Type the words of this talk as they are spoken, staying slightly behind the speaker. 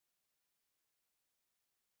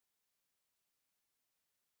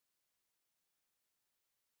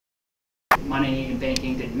money and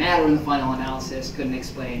banking didn't matter in the final analysis, couldn't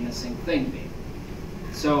explain a single thing to me.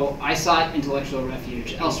 So I sought intellectual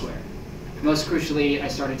refuge elsewhere. Most crucially, I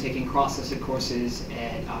started taking cross-listed courses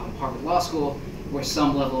at Harvard Law School, where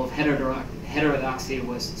some level of heterodoxy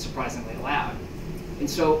was surprisingly allowed. And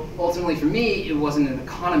so ultimately for me, it wasn't an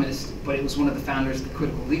economist, but it was one of the founders of the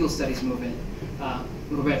critical legal studies movement,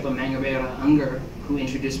 Roberto Mangabeira Unger, who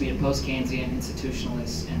introduced me to post-Keynesian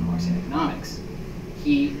institutionalists and Marxian economics.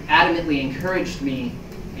 He adamantly encouraged me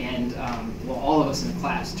and well, all of us in the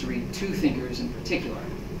class to read two thinkers in particular.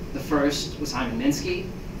 The first was Hyman Minsky,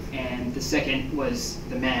 and the second was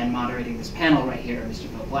the man moderating this panel right here, Mr.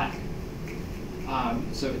 Bill Black.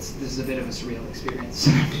 So this is a bit of a surreal experience.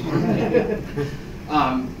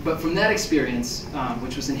 But from that experience,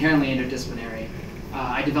 which was inherently interdisciplinary,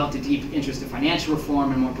 I developed a deep interest in financial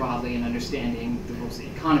reform and more broadly in understanding the rules of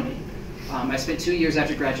the economy. I spent 2 years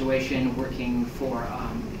after graduation working for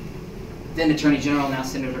then Attorney General, now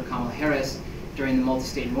Senator Kamala Harris, during the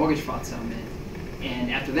multi-state mortgage fraud settlement. And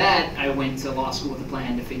after that, I went to law school with a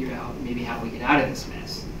plan to figure out maybe how we get out of this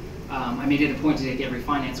mess. I made it a point to take every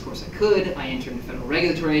finance course I could. I interned in federal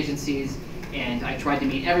regulatory agencies, and I tried to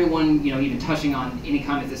meet everyone, even touching on any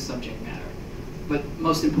kind of this subject matter. But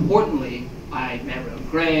most importantly, I met Raúl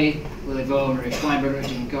Gray, Willie Vo, Maria Schweinberger,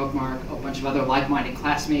 Jean Gokmark, a bunch of other like-minded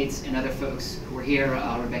classmates and other folks who were here,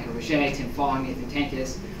 Rebecca Roget, Tim Fong, Nathan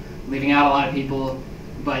Tankis, leaving out a lot of people.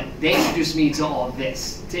 But they introduced me to all of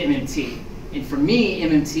this, to MMT. And for me,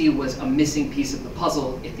 MMT was a missing piece of the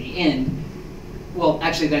puzzle at the end. Well,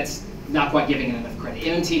 actually, that's not quite giving it enough credit.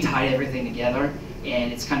 MMT tied everything together,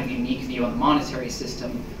 and its kind of unique view on the monetary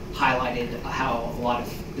system highlighted how a lot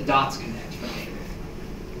of the dots connect for me.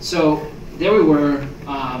 So there we were,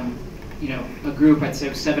 a group, I'd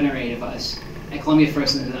say 7 or 8 of us, at Columbia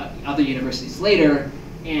first and then other universities later,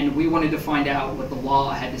 and we wanted to find out what the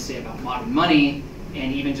law had to say about modern money,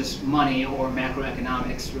 and even just money or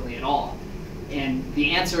macroeconomics really at all. And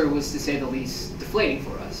the answer was, to say the least, deflating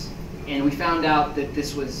for us. And we found out that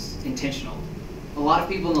this was intentional. A lot of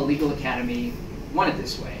people in the legal academy want it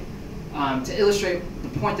this way. To illustrate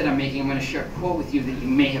the point that I'm making, I'm going to share a quote with you that you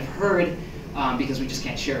may have heard, because we just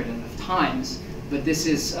can't share it enough times. But this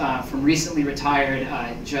is from recently retired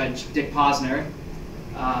Judge Dick Posner.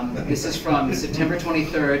 This is from September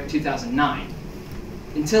 23rd, 2009.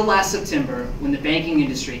 Until last September, when the banking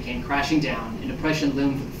industry came crashing down and depression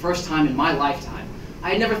loomed for the first time in my lifetime, I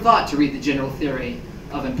had never thought to read the general theory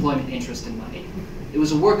of employment interest in money. It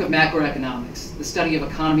was a work of macroeconomics, the study of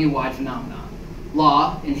economy-wide phenomena.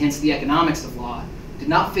 Law, and hence the economics of law, did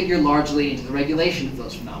not figure largely into the regulation of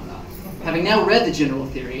those phenomena. Having now read the general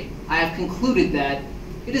theory, I have concluded that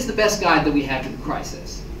it is the best guide that we have to the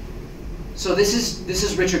crisis. So this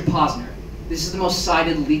is Richard Posner. This is the most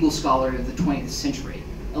cited legal scholar of the 20th century,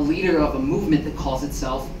 a leader of a movement that calls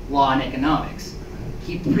itself Law and Economics.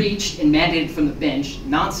 He preached and mandated from the bench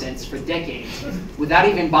nonsense for decades without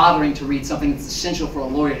even bothering to read something that's essential for a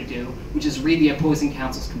lawyer to do, which is read the opposing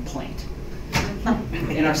counsel's complaint.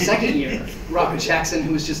 In our second year, Robert Jackson,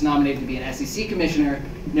 who was just nominated to be an SEC commissioner,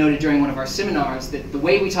 noted during one of our seminars that the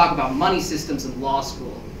way we talk about money systems in law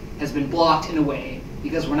school has been blocked in a way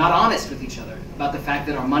because we're not honest with each other about the fact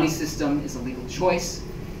that our money system is a legal choice,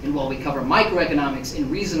 and while we cover microeconomics in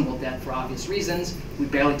reasonable depth for obvious reasons, we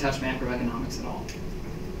barely touch macroeconomics at all.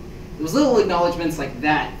 It was little acknowledgments like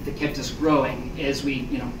that that kept us growing as we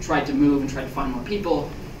tried to move and tried to find more people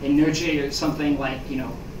and nurture something like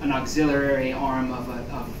an auxiliary arm of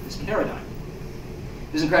this paradigm.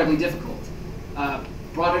 It was incredibly difficult.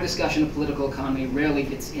 Broader discussion of political economy rarely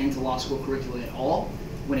gets into law school curricula at all.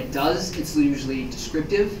 When it does, it's usually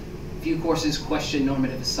descriptive. Few courses question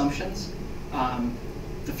normative assumptions.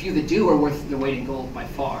 The few that do are worth their weight in gold by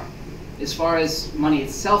far. As far as money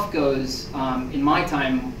itself goes, in my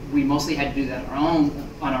time, we mostly had to do that on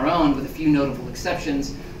our own with a few notable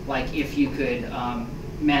exceptions, like if you could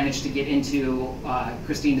manage to get into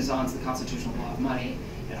Christine Dizon's The Constitutional Law of Money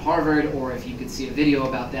at Harvard, or if you could see a video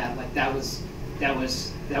about that, like that was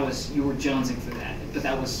you were jonesing for that. But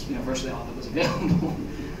that was virtually all that was available.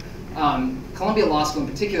 Columbia Law School in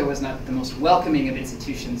particular was not the most welcoming of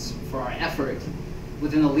institutions for our effort.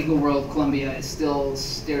 Within the legal world, Columbia is still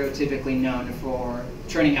stereotypically known for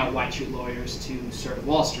churning out white shoe lawyers to serve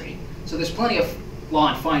Wall Street. So there's plenty of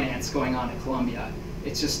law and finance going on at Columbia.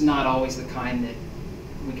 It's just not always the kind that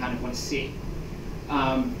we kind of want to see.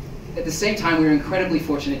 At the same time, we were incredibly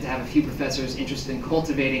fortunate to have a few professors interested in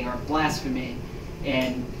cultivating our blasphemy,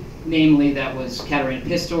 and namely that was Katerina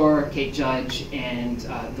Pistor, Kate Judge, and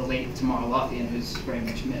the late Tamara Lothian, who's very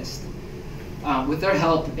much missed. With their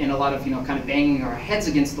help and a lot of kind of banging our heads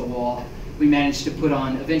against the wall, We managed to put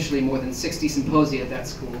on eventually more than 60 symposia at that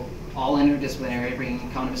school, all interdisciplinary, bringing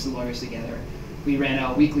economists and lawyers together. We ran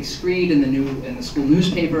a weekly screed in the school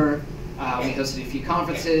newspaper. We hosted a few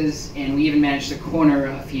conferences, and we even managed to corner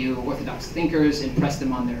a few orthodox thinkers and press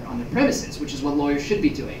them on their premises, which is what lawyers should be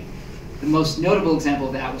doing. The most notable example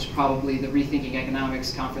of that was probably the Rethinking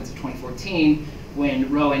Economics conference of 2014,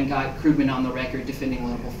 when Rowan got Krugman on the record defending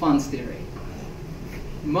loanable funds theory.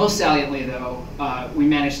 Most saliently, though, we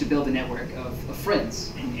managed to build a network of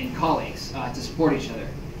friends and colleagues to support each other.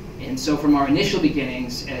 And so from our initial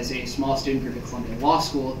beginnings as a small student group at Columbia Law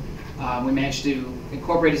School, we managed to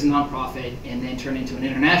incorporate as a nonprofit and then turn into an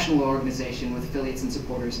international organization with affiliates and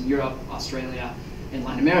supporters in Europe, Australia, and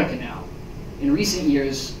Latin America now. In recent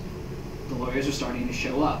years, the lawyers are starting to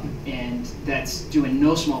show up, and that's due in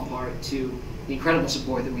no small part to the incredible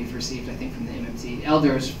support that we've received, I think, from the MMT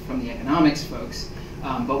elders, from the economics folks,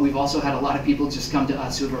 but we've also had a lot of people just come to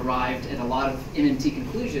us who have arrived at a lot of MMT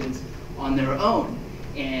conclusions on their own,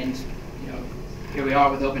 and here we are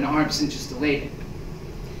with open arms and just elated.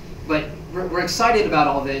 But we're excited about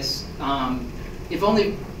all this, if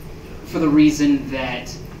only for the reason that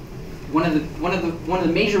one of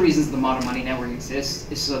the major reasons the Modern Money Network exists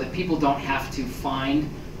is so that people don't have to find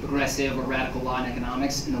progressive or radical law and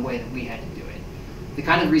economics in the way that we had to do it. The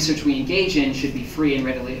kind of research we engage in should be free and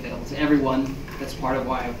readily available to everyone. That's part of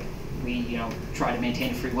why we try to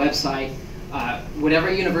maintain a free website.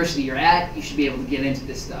 Whatever university you're at, you should be able to get into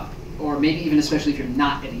this stuff, or maybe even especially if you're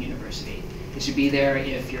not at a university. It should be there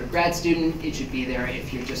if you're a grad student. It should be there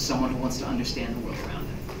if you're just someone who wants to understand the world around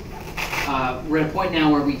them. We're at a point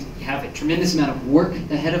now where we have a tremendous amount of work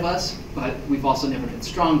ahead of us, but we've also never been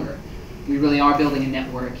stronger. We really are building a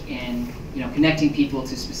network and connecting people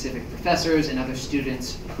to specific professors and other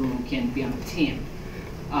students who can be on the team.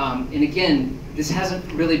 And again, this hasn't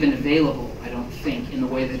really been available, I don't think, in the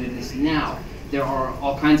way that it is now. There are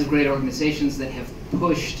all kinds of great organizations that have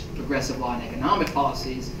pushed progressive law and economic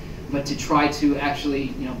policies, but to try to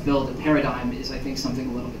actually build a paradigm is, I think, something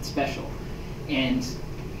a little bit special. And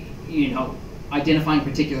identifying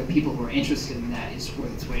particular people who are interested in that is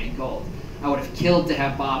worth its weight in gold. I would have killed to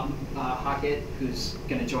have Bob Hockett, who's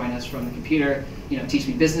going to join us from the computer, teach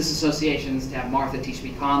me business associations, to have Martha teach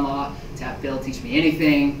me con law, to have Bill teach me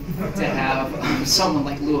anything, to have someone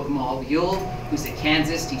like Lua Kamal Yule, who's at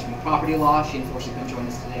Kansas, teach me property law. She unfortunately couldn't join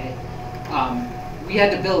us today. We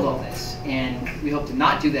had to build all this, and we hope to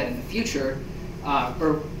not do that in the future.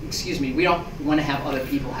 We don't want to have other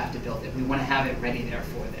people have to build it. We want to have it ready there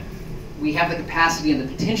for them. We have the capacity and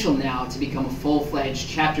the potential now to become a full-fledged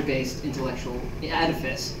chapter-based intellectual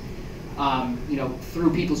edifice,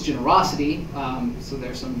 through people's generosity. So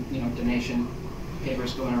there's some, donation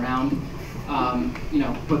papers going around.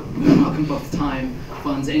 But we welcome both time,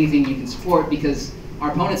 funds, anything you can support, because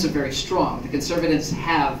our opponents are very strong. The conservatives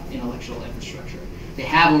have intellectual infrastructure. They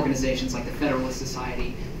have organizations like the Federalist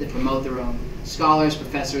Society that promote their own scholars,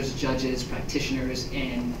 professors, judges, practitioners,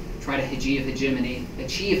 and try to achieve hegemony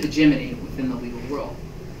within the legal world.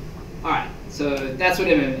 All right, so that's what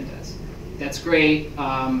MMT does. That's great,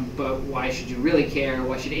 but why should you really care?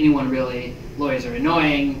 Why should anyone really? Lawyers are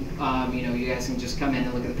annoying. You guys can just come in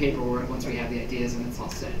and look at the paperwork once we have the ideas and it's all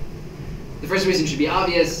set. The first reason should be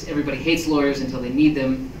obvious. Everybody hates lawyers until they need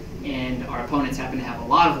them, and our opponents happen to have a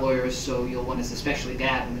lot of lawyers, so you'll want us especially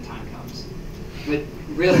bad when the time comes. But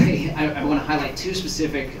really, I want to highlight two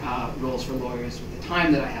specific roles for lawyers with the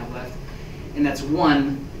time that I have left. And that's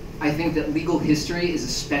one, I think that legal history is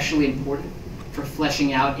especially important for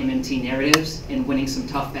fleshing out MMT narratives and winning some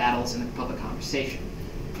tough battles in the public conversation.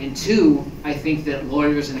 And two, I think that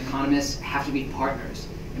lawyers and economists have to be partners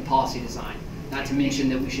in policy design, not to mention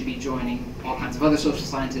that we should be joining all kinds of other social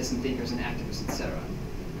scientists and thinkers and activists, etc.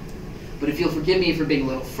 But if you'll forgive me for being a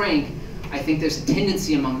little frank, I think there's a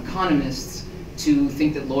tendency among economists to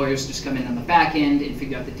think that lawyers just come in on the back end and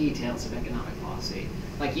figure out the details of economic policy.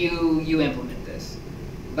 Like you implement this.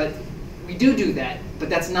 But we do that, but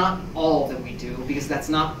that's not all that we do, because that's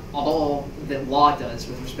not all that law does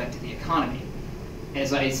with respect to the economy.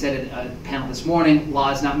 As I said at a panel this morning,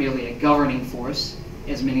 law is not merely a governing force,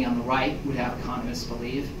 as many on the right would have economists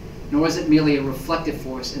believe, nor is it merely a reflective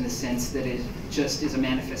force in the sense that it just is a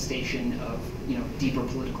manifestation of deeper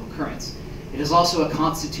political currents. It is also a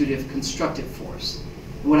constitutive, constructive force.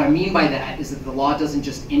 What I mean by that is that the law doesn't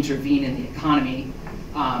just intervene in the economy.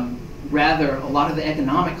 Rather, a lot of the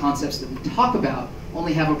economic concepts that we talk about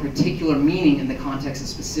only have a particular meaning in the context of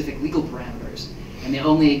specific legal parameters, and they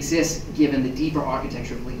only exist given the deeper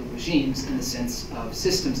architecture of legal regimes in the sense of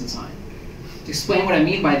systems design. To explain what I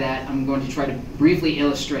mean by that, I'm going to try to briefly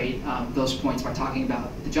illustrate those points by talking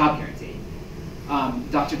about the job guarantee.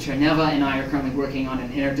 Dr. Cherneva and I are currently working on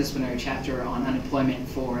an interdisciplinary chapter on unemployment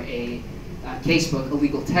for a casebook, a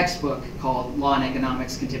legal textbook called Law and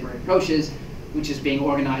Economics Contemporary Approaches, which is being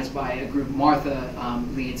organized by a group Martha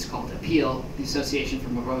leads called APPEAL, the Association for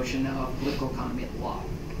Promotion of Political Economy at Law.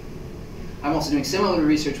 I'm also doing similar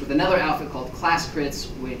research with another outfit called Class Crits,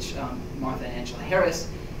 which Martha and Angela Harris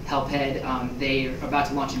help head. They're about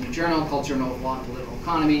to launch a new journal called Journal of Law and Political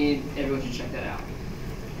Economy. Everyone should check that out.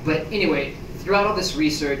 But anyway, throughout all this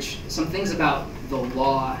research, some things about the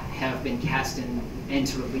law have been cast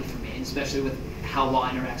into relief for me, especially with how law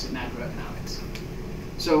interacts with macroeconomics.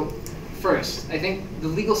 So first, I think the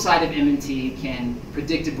legal side of MMT can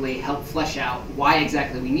predictably help flesh out why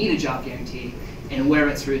exactly we need a job guarantee and where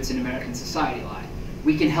its roots in American society lie.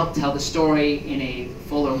 We can help tell the story in a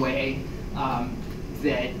fuller way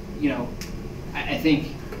that, I think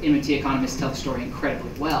MMT economists tell the story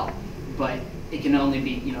incredibly well, but it can only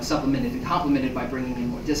be, supplemented and complemented by bringing in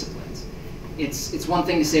more disciplines. It's one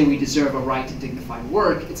thing to say we deserve a right to dignified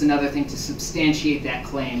work. It's another thing to substantiate that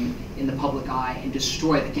claim in the public eye and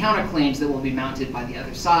destroy the counterclaims that will be mounted by the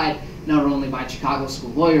other side, not only by Chicago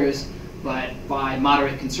school lawyers, but by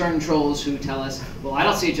moderate concern trolls who tell us, well, I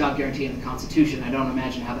don't see a job guarantee in the Constitution. I don't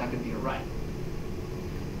imagine how that could be a right.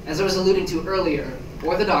 As I was alluding to earlier,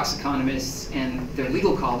 orthodox economists and their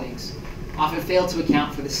legal colleagues often fail to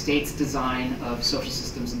account for the state's design of social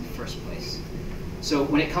systems in the first place. So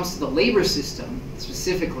when it comes to the labor system,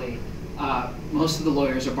 specifically, most of the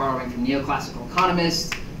lawyers are borrowing from neoclassical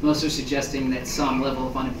economists. Most are suggesting that some level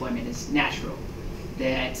of unemployment is natural,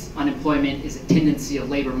 that unemployment is a tendency of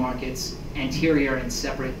labor markets anterior and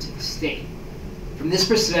separate to the state. From this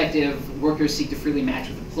perspective, workers seek to freely match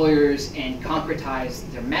with employers and concretize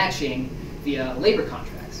their matching via labor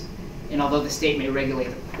contracts. And although the state may regulate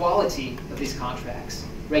the quality of these contracts,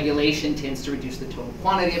 regulation tends to reduce the total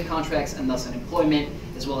quantity of contracts and thus unemployment,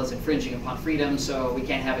 as well as infringing upon freedom. So we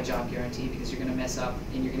can't have a job guarantee because you're going to mess up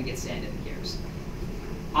and you're going to get sand in the gears.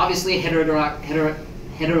 Obviously,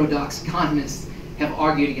 heterodox economists have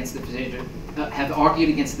argued against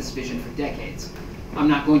this vision for decades. I'm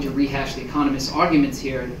not going to rehash the economists' arguments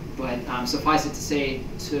here, but suffice it to say,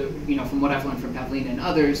 from what I've learned from Pavlina and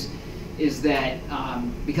others, is that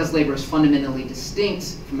because labor is fundamentally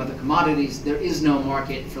distinct from other commodities, there is no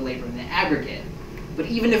market for labor in the aggregate. But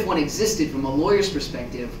even if one existed from a lawyer's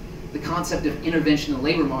perspective, the concept of intervention in the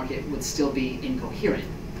labor market would still be incoherent.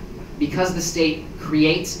 Because the state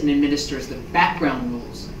creates and administers the background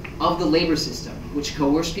rules of the labor system, which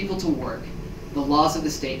coerce people to work, the laws of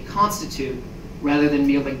the state constitute rather than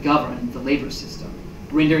merely govern the labor system,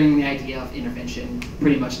 rendering the idea of intervention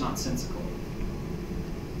pretty much nonsensical.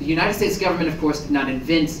 The United States government, of course, did not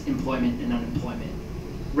invent employment and unemployment.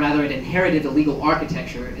 Rather, it inherited a legal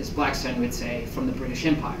architecture, as Blackstone would say, from the British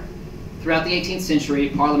Empire. Throughout the 18th century,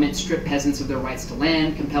 Parliament stripped peasants of their rights to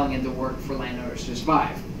land, compelling them to work for landowners to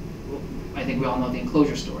survive. Well, I think we all know the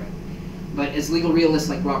enclosure story. But as legal realists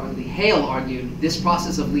like Robert Lee Hale argued, this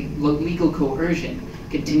process of legal coercion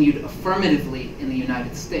continued affirmatively in the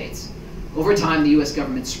United States. Over time, the US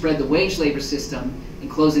government spread the wage labor system,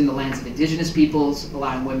 enclosing the lands of indigenous peoples,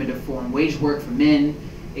 allowing women to perform wage work for men,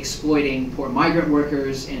 exploiting poor migrant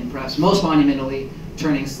workers, and perhaps most monumentally,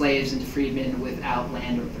 turning slaves into freedmen without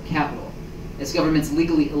land or other capital. As governments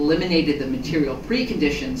legally eliminated the material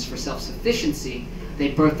preconditions for self-sufficiency,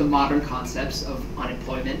 they birthed the modern concepts of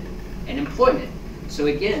unemployment and employment. So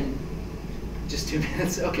again, just 2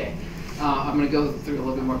 minutes, okay. I'm gonna go through a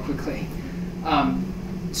little bit more quickly.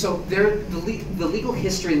 So the legal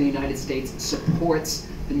history in the United States supports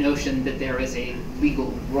the notion that there is a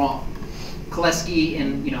legal wrong. McCluskey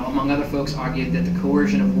and among other folks argued that the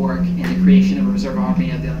coercion of work and the creation of a reserve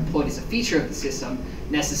army of the unemployed is a feature of the system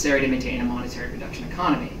necessary to maintain a monetary production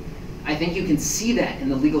economy. I think you can see that in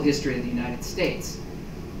the legal history of the United States.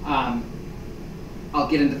 I'll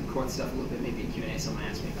get into the court stuff a little bit, maybe in Q&A, someone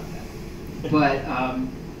asked me about that.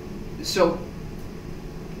 But so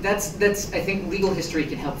that's I think legal history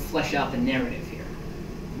can help flesh out the narrative here.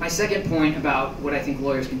 My second point about what I think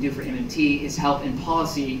lawyers can do for MMT is help in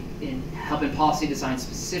policy design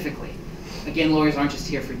specifically. Again, lawyers aren't just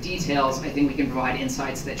here for details. I think we can provide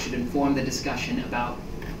insights that should inform the discussion about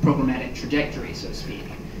programmatic trajectory, so to speak.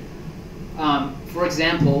 For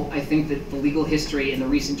example, I think that the legal history and the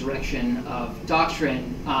recent direction of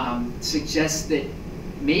doctrine suggests that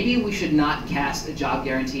maybe we should not cast a job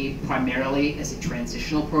guarantee primarily as a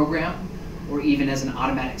transitional program or even as an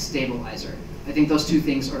automatic stabilizer. I think those two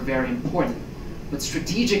things are very important. But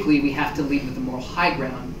strategically, we have to lead with the moral high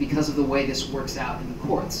ground because of the way this works out in the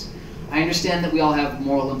courts. I understand that we all have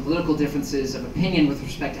moral and political differences of opinion with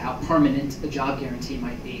respect to how permanent a job guarantee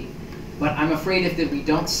might be. But I'm afraid if we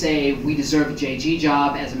don't say we deserve a JG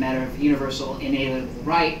job as a matter of universal inalienable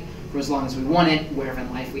right for as long as we want it, wherever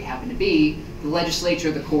in life we happen to be, the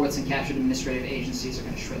legislature, the courts, and captured administrative agencies are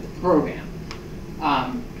going to shred the program.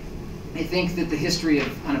 I think that the history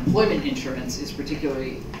of unemployment insurance is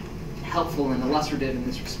particularly helpful and illustrative in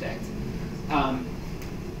this respect.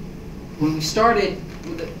 When we started,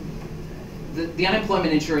 the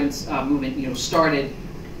unemployment insurance movement, started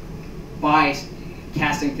by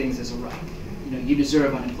casting things as a right. You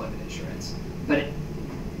deserve unemployment insurance. But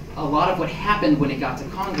a lot of what happened when it got to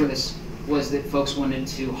Congress was that folks wanted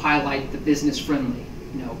to highlight the business-friendly,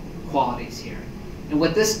 qualities here. And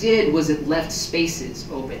what this did was it left spaces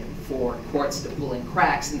open for courts to pull in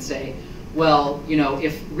cracks and say, well,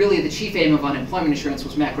 if really the chief aim of unemployment insurance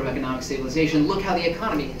was macroeconomic stabilization, look how the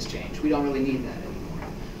economy has changed. We don't really need that anymore.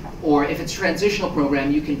 Or if it's a transitional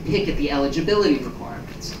program, you can pick at the eligibility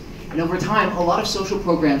requirements. And over time, a lot of social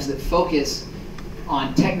programs that focus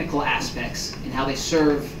on technical aspects and how they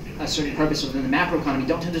serve a certain purpose within the macroeconomy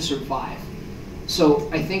don't tend to survive. So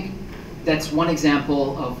I think that's one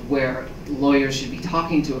example of where lawyers should be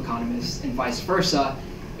talking to economists and vice versa,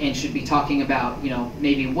 and should be talking about,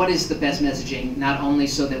 maybe what is the best messaging, not only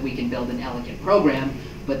so that we can build an elegant program,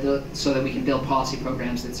 but so that we can build policy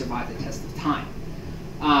programs that survive the test of time.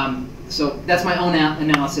 So that's my own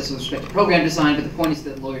analysis with respect to program design, but the point is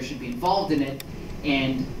that lawyers should be involved in it.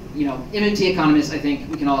 And MMT economists, I think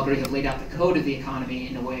we can all agree, have laid out the code of the economy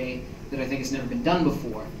in a way that I think has never been done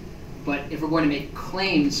before. But if we're going to make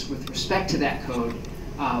claims with respect to that code,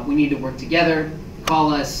 we need to work together.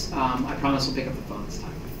 Call us. I promise we'll pick up the phone this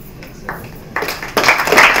time. Thanks.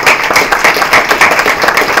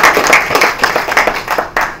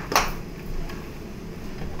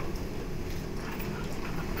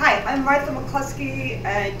 I'm Martha McCluskey.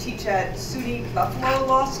 I teach at SUNY Buffalo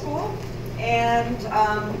Law School, and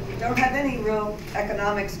don't have any real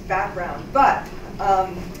economics background, but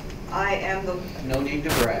I am the... No need to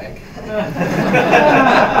brag.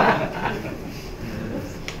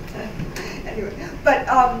 Anyway, but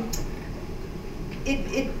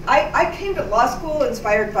I came to law school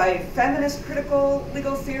inspired by feminist critical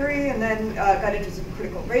legal theory, and then got into some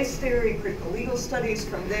critical race theory, critical legal studies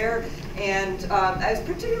from there. And I was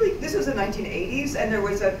particularly, this was the 1980s, and there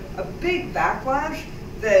was a big backlash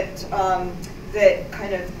that, that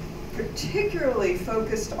kind of particularly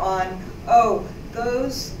focused on, oh,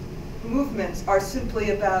 those movements are simply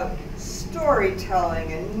about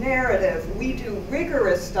storytelling and narrative. We do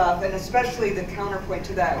rigorous stuff, and especially the counterpoint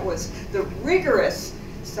to that was the rigorous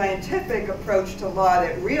scientific approach to law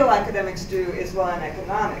that real academics do is law and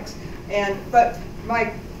economics. But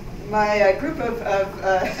my group of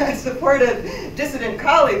supportive dissident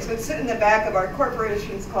colleagues would sit in the back of our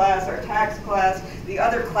corporations class, our tax class, the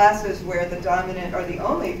other classes where the dominant or the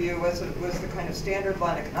only view was the kind of standard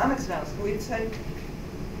law and economics analysis. We'd say,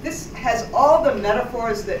 this has all the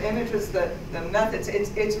metaphors, the images, the methods.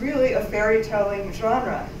 It's really a fairy-telling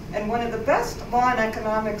genre. And one of the best law and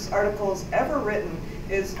economics articles ever written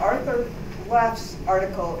is Arthur Leff's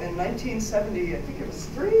article in 1970, I think it was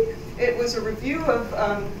 3. It was a review of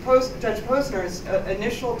Judge Posner's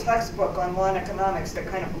initial textbook on law and economics that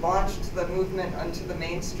kind of launched the movement onto the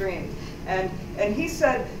mainstream. And he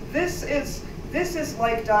said, this is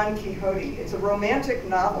like Don Quixote. It's a romantic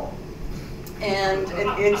novel. And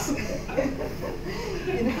it's,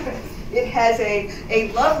 it has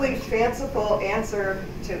a lovely, fanciful answer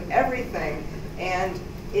to everything, and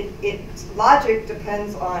its logic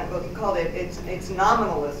depends on, well, he called it's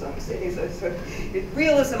nominalism. It's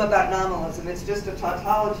realism about nominalism. It's just a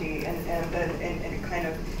tautology, and it kind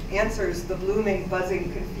of answers the blooming,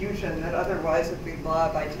 buzzing confusion that otherwise would be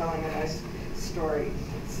law by telling a nice story.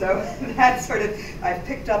 So that's sort of, I've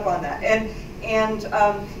picked up on that.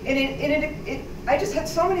 I just had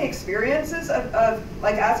so many experiences of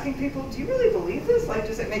like asking people, do you really believe this? Like,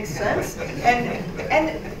 does it make sense?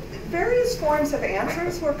 And various forms of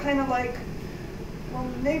answers were kind of like, well,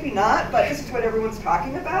 maybe not, but this is what everyone's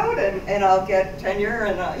talking about, and I'll get tenure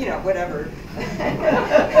and whatever.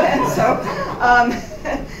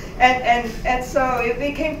 And so it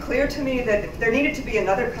became clear to me that there needed to be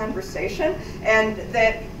another conversation, and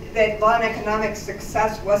that law and economics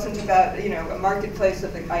success wasn't about a marketplace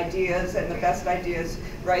of ideas and the best ideas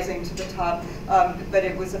rising to the top, but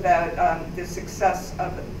it was about the success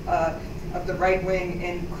of the right wing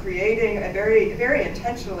in creating a very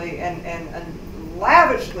intentionally and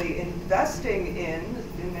lavishly investing in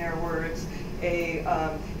their words, a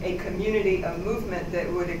community, a movement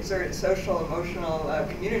that would exert social, emotional,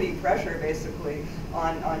 community pressure, basically,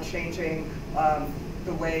 on changing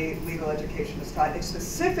the way legal education is taught.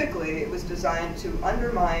 Specifically, it was designed to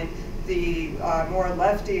undermine the more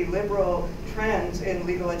lefty, liberal trends in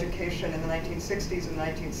legal education in the 1960s and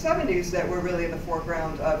 1970s that were really in the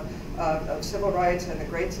foreground of civil rights and the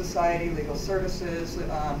Great Society, legal services,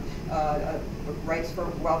 rights for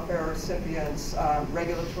welfare recipients,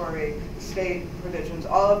 regulatory state provisions,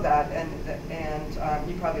 all of that. And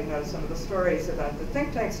you probably know some of the stories about the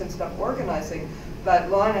think tanks and stuff organizing, but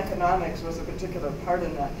law and economics was a particular part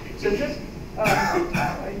in that. So just,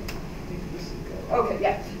 okay,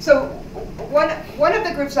 yeah. So one of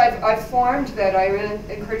the groups I've formed that I really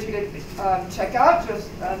encourage you to check out,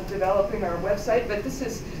 just developing our website, but this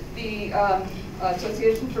is the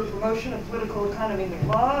Association for Promotion of Political Economy and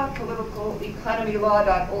Law,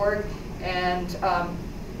 political-economy-law.org, and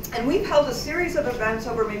we've held a series of events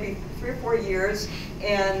over maybe 3 or 4 years,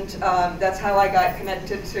 and that's how I got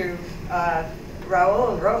connected to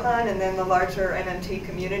Raúl and Rohan, and then the larger MMT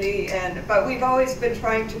community. But we've always been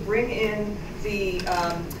trying to bring in the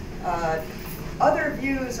other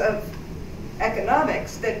views of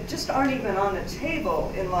economics that just aren't even on the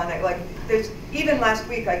table in law. Like, even last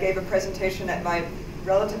week I gave a presentation at my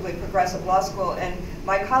relatively progressive law school, and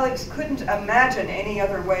my colleagues couldn't imagine any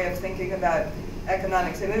other way of thinking about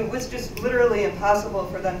economics. I mean, it was just literally impossible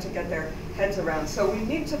for them to get their heads around. So we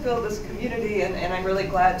need to build this community, and I'm really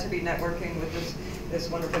glad to be networking with this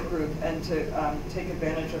wonderful group and to take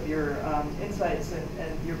advantage of your insights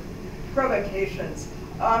and your provocations.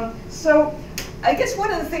 So I guess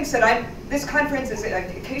one of the things that this conference is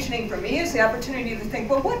occasioning for me is the opportunity to think,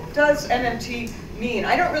 well, what does MMT mean?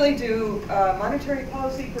 I don't really do monetary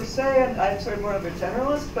policy per se, and I'm sort of more of a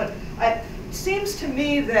generalist, but it seems to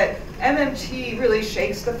me that MMT really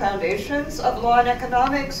shakes the foundations of law and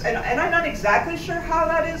economics, and I'm not exactly sure how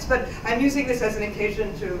that is, but I'm using this as an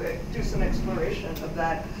occasion to do some exploration of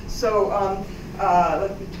that. So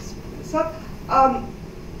let me just put this up.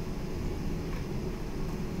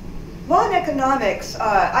 Law and economics,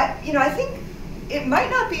 I think it might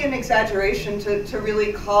not be an exaggeration to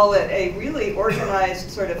really call it a really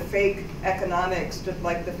organized sort of fake economics, just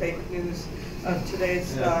like the fake news of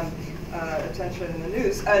today's attention in the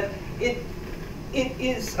news. It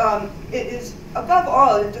is above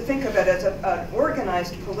all to think of it as an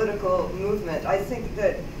organized political movement. I think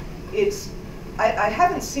that I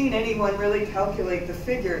haven't seen anyone really calculate the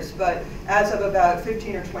figures, but as of about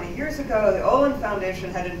 15 or 20 years ago, the Olin Foundation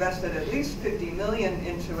had invested at least 50 million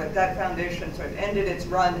into it. That foundation sort of ended its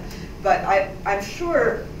run, but I'm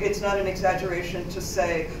sure it's not an exaggeration to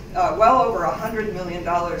say well over $100 million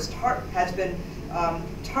has been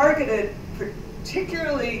targeted,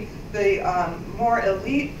 particularly the more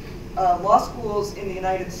elite law schools in the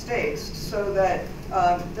United States, so that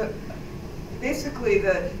basically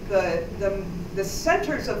the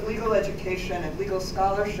centers of legal education and legal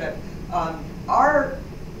scholarship are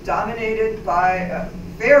dominated by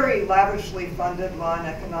very lavishly funded law and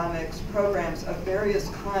economics programs of various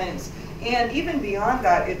kinds. And even beyond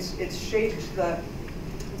that, it's shaped the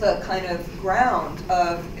kind of ground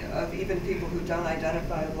of even people who don't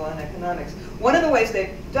identify with law and economics. One of the ways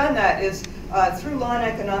they've done that is through law and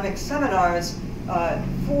economics seminars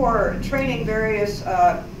for training various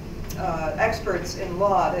experts in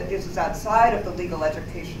law. That this is outside of the legal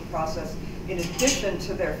education process, in addition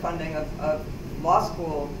to their funding of law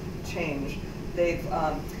school change. They've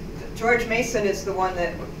George Mason is the one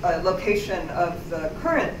that location of the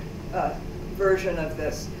current version of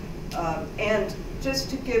this, and just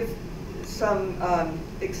to give some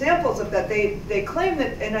examples of that, they claim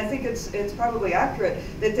that, and I think it's probably accurate,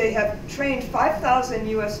 that they have trained 5,000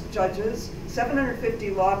 U.S. judges,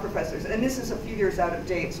 750 law professors, and this is a few years out of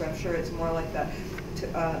date, so I'm sure it's more like that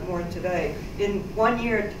more today. In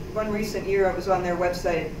one recent year, I was on their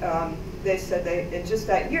website, they said in just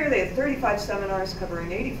that year, they had 35 seminars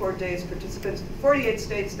covering 84 days, participants in 48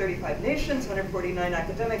 states, 35 nations, 149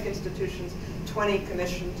 academic institutions, 20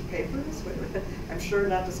 commissioned papers. I'm sure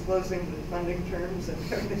not disclosing the funding terms and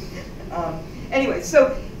everything. Anyway,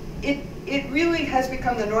 so it really has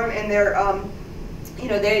become the norm, and they're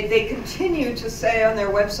they continue to say on their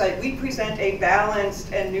website, we present a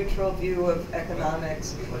balanced and neutral view of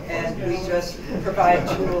economics, and we just provide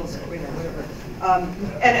tools, whatever.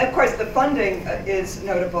 And of course, the funding is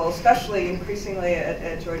notable, especially increasingly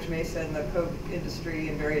at George Mason. The Coke industry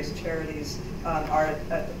and various charities are at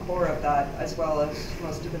the core of that, as well as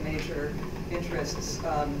most of the major interests.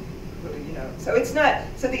 So it's not.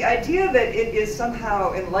 So the idea that it is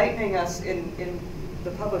somehow enlightening us in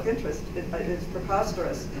the public interest is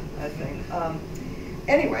preposterous, I think.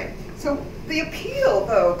 Anyway, so the appeal,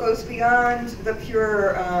 though, goes beyond the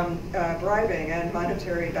pure bribing and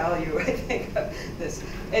monetary value, I think, of this.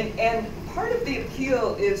 And part of the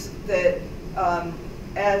appeal is that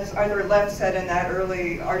as Arthur Leff said in that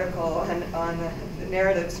early article on the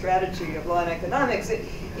narrative strategy of law and economics, it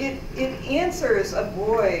answers a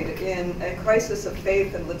void in a crisis of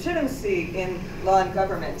faith and legitimacy in law and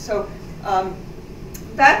government. So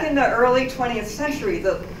back in the early 20th century,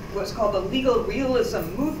 what's called the legal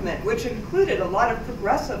realism movement, which included a lot of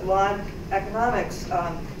progressive law and economics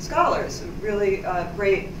scholars, really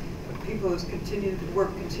great people whose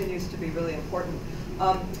work continues to be really important.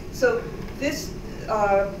 So this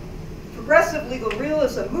progressive legal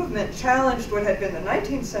realism movement challenged what had been the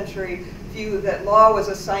 19th century view that law was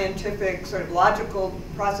a scientific, sort of logical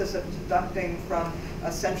process of deducting from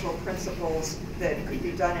essential principles that could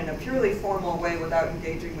be done in a purely formal way without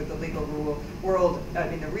engaging with the legal world,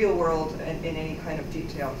 the real world in any kind of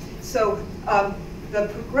detail. So the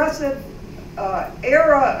progressive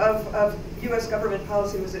era of US government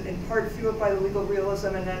policy was in part fueled by the legal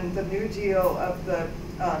realism, and then the New Deal of the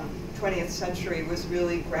 20th century was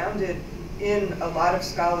really grounded in a lot of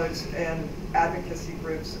scholars and advocacy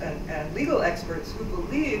groups and legal experts who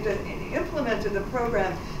believed and implemented the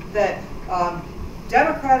program that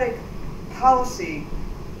democratic policy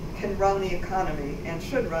can run the economy and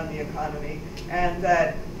should run the economy, and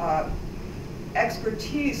that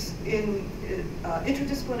expertise in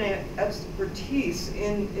interdisciplinary expertise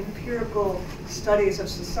in empirical studies of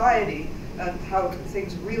society and how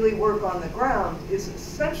things really work on the ground is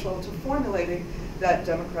essential to formulating that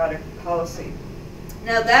democratic policy.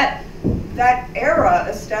 Now that era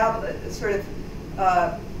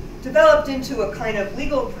developed into a kind of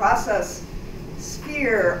legal process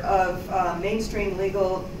sphere of mainstream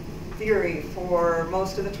legal theory for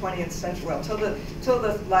most of the 20th century, well, till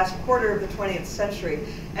the last quarter of the 20th century.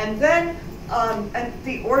 And then and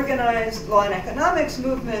the organized law and economics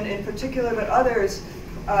movement in particular, but others,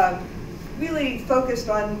 really focused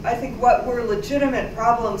on, I think, what were legitimate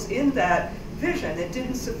problems in that vision. It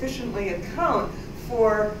didn't sufficiently account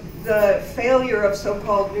for the failure of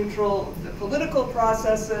so-called neutral political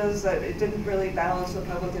processes. It didn't really balance the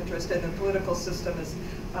public interest, and the political system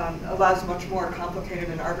allows much more complicated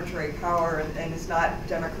and arbitrary power and is not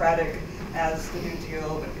democratic as the New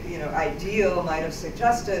Deal ideal might have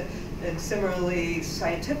suggested. And similarly,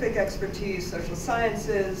 scientific expertise, social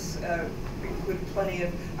sciences, include plenty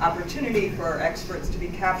of opportunity for experts to be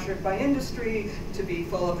captured by industry, to be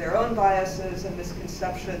full of their own biases and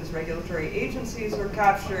misconceptions. Regulatory agencies were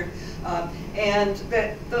captured, and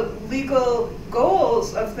that the legal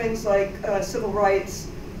goals of things like civil rights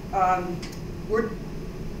were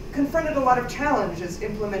confronted a lot of challenges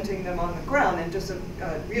implementing them on the ground, and just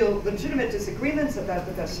real legitimate disagreements about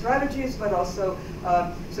the best strategies, but also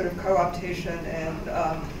sort of co-optation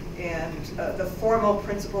and the formal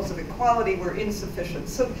principles of equality were insufficient.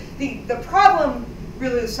 So the problem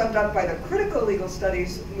really was summed up by the critical legal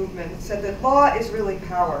studies movement. It said that law is really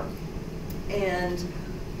power. And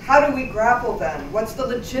how do we grapple then? What's the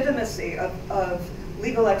legitimacy of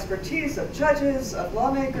legal expertise, of judges, of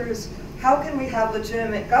lawmakers? How can we have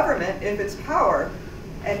legitimate government if it's power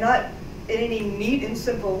and not in any neat and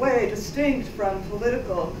simple way distinct from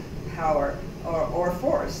political power or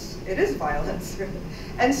force? It is violence.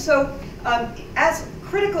 And so as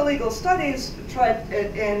critical legal studies tried,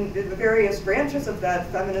 and the various branches of that,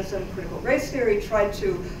 feminism, critical race theory, tried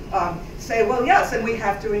to say, well, yes, and we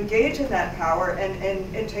have to engage in that power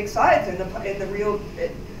and take sides in the real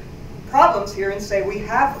problems here and say we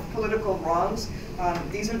have political wrongs.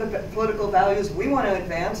 These are the political values we want to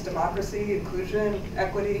advance: democracy, inclusion,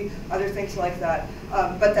 equity, other things like that.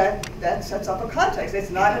 But that sets up a context.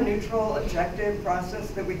 It's not a neutral, objective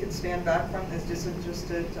process that we can stand back from as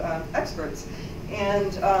disinterested experts.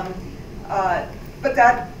 And but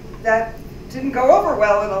that didn't go over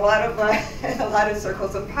well in a lot of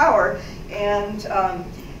circles of power. And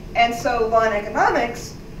so law and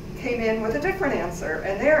economics came in with a different answer,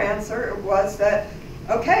 and their answer was that,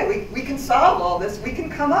 okay, we can solve all this. We can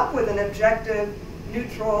come up with an objective,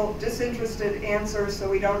 neutral, disinterested answer so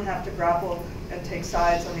we don't have to grapple and take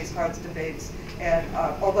sides on these hard debates. And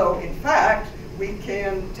although, in fact, we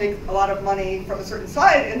can take a lot of money from a certain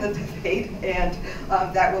side in the debate, and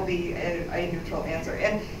that will be a neutral answer.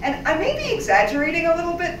 And I may be exaggerating a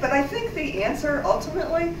little bit, but I think the answer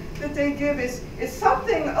ultimately that they give is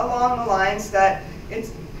something along the lines that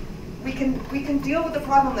we can deal with the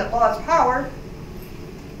problem that law is power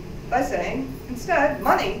by saying, instead,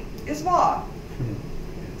 money is law.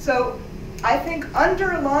 So I think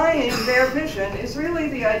underlying their vision is really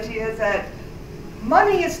the idea that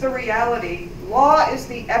money is the reality, law is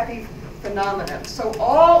the epiphenomenon. So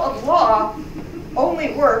all of law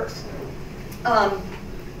only works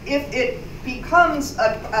if it becomes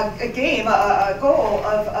a game, a goal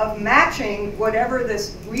of matching whatever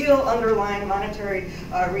this real underlying monetary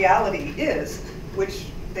reality is, which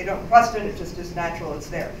they don't question, it just is natural, it's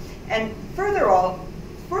there. And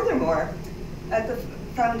furthermore, at the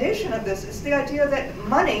foundation of this is the idea that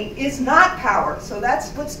money is not power. So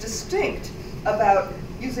that's what's distinct about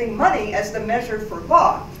using money as the measure for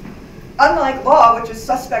law. Unlike law, which is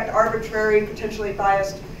suspect, arbitrary, potentially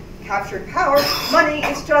biased, captured power, money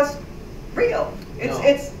is just real.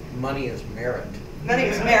 It's money is merit. Money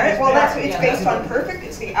is merit. Well, it's based on perfect.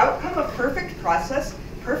 It's the outcome of perfect process,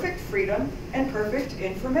 perfect freedom, and perfect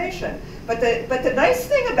information. But the nice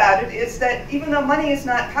thing about it is that even though money is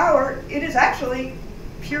not power, it is actually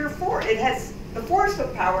pure force. It has the force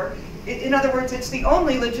of power. In other words, it's the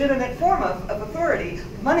only legitimate form of authority.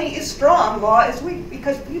 Money is strong, law is weak,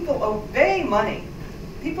 because people obey money.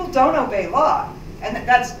 People don't obey law. And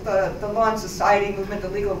that's the law and society movement, the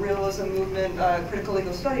legal realism movement, critical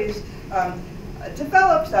legal studies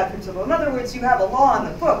developed that principle. In other words, you have a law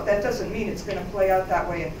in the book. That doesn't mean it's going to play out that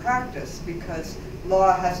way in practice, because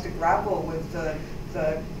law has to grapple with the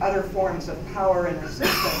other forms of power and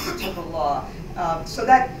resistance to the law. So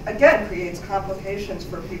that, again, creates complications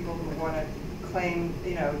for people who want to claim,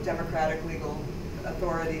 democratic legal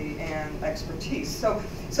authority and expertise. So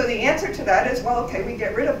the answer to that is, well, okay,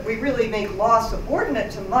 we really make law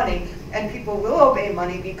subordinate to money, and people will obey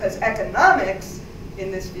money because economics,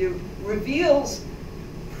 in this view, reveals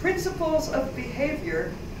principles of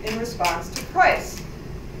behavior in response to price.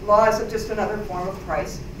 Law is just another form of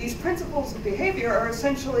price. These principles of behavior are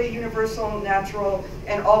essentially universal, natural,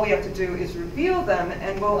 and all we have to do is reveal them,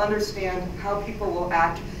 and we'll understand how people will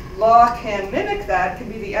act. Law can mimic that,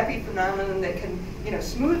 can be the epiphenomenon that can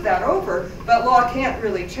smooth that over, but law can't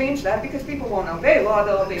really change that because people won't obey law,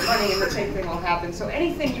 they'll obey money, and the same thing will happen. So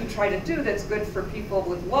anything you try to do that's good for people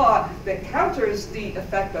with law that counters the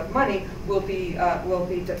effect of money will be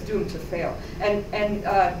doomed to fail. And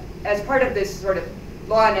as part of this sort of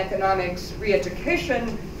law and economics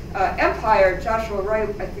re-education empire, Joshua Wright,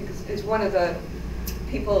 I think, is one of the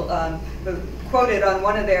people who quoted on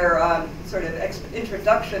one of their sort of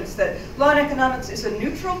introductions that law and economics is a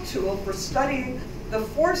neutral tool for studying the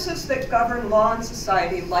forces that govern law and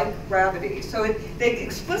society, like gravity. So they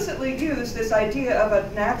explicitly use this idea of a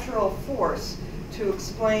natural force to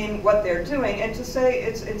explain what they're doing and to say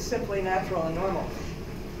it's simply natural and normal.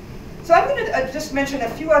 So I'm going to just mention a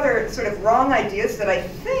few other sort of wrong ideas that I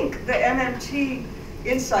think the MMT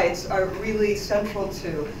insights are really central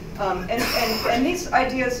to. And these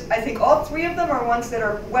ideas, I think all three of them are ones that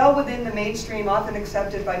are well within the mainstream, often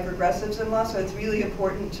accepted by progressives in law, so it's really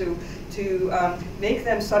important to make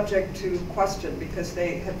them subject to question, because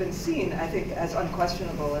they have been seen, I think, as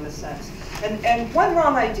unquestionable in a sense. And one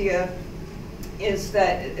wrong idea is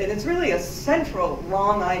that, and it's really a central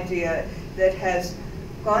wrong idea that has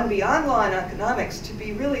gone beyond law and economics to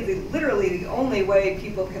be really literally the only way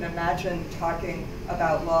people can imagine talking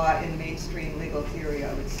about law in mainstream legal theory,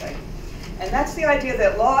 I would say. And that's the idea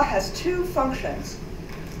that law has two functions: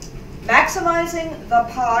 maximizing the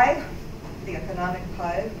pie, the economic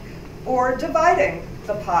pie, or dividing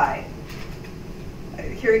the pie.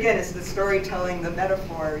 Here again is the storytelling, the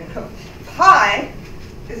metaphor. Pie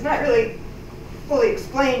is not really fully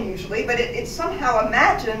explained usually, but it's somehow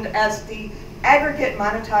imagined as the aggregate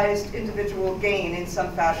monetized individual gain in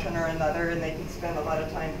some fashion or another, and they can spend a lot of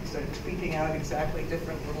time sort of tweaking out exactly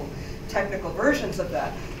different little technical versions of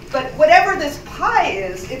that. But whatever this pie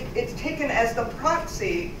is, it's taken as the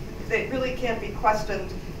proxy that really can't be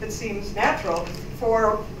questioned, that seems natural,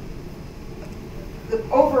 for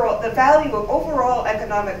the value of overall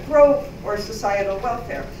economic growth or societal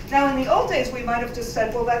welfare. Now, in the old days, we might have just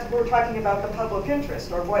said, well, we're talking about the public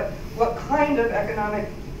interest, or what kind of economic,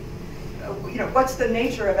 what's the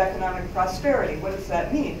nature of economic prosperity? What does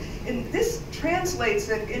that mean? And this translates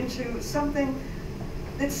it into something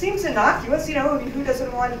that seems innocuous. Who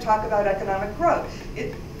doesn't want to talk about economic growth?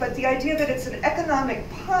 But the idea that it's an economic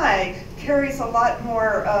pie carries a lot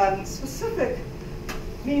more specific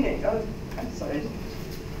meaning. Oh, I'm sorry.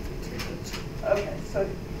 Okay, so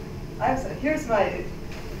here's my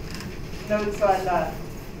notes on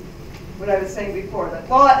what I was saying before. That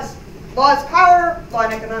law is power. Law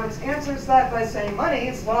and economics answers that by saying money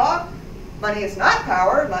is law. Money is not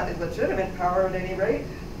power, not legitimate power at any rate.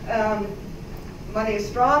 Money is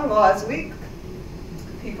strong, law is weak.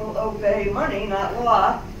 People obey money, not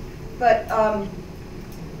law. But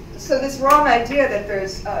so this wrong idea that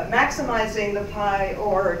there's maximizing the pie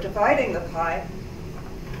or dividing the pie,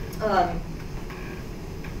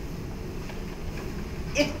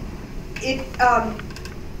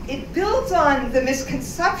 it builds on the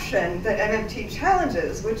misconception that MMT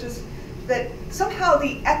challenges, which is that somehow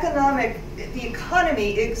the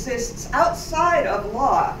economy exists outside of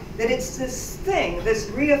law, that it's this thing, this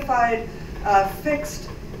reified, fixed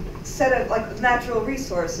set of like natural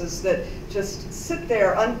resources that just sit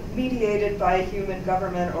there unmediated by human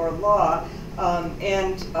government or law,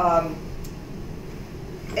 and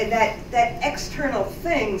that external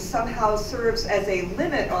thing somehow serves as a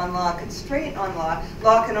limit on law, constraint on law.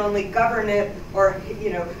 Law can only govern it or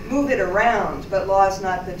move it around, but law is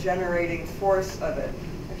not the generating force of it.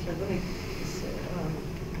 Actually, let me say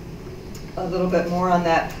a little bit more on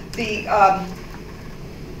that.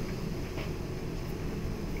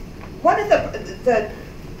 One of the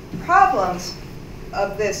problems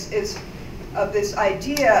of this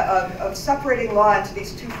idea of separating law into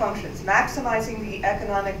these two functions, maximizing the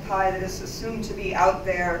economic pie that is assumed to be out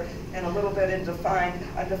there and a little bit undefined,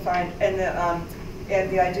 and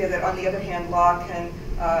the idea that on the other hand law can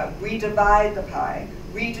redivide the pie,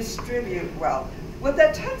 redistribute wealth. What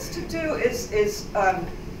that tends to do is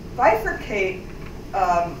bifurcate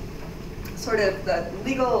sort of the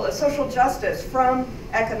legal, social justice from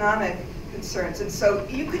economic concerns. And so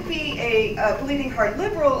you could be a bleeding heart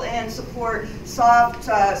liberal and support soft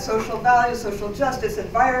social values, social justice,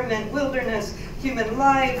 environment, wilderness, human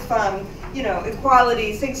life,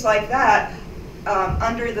 equality, things like that,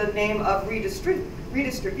 under the name of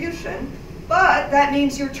redistribution. But that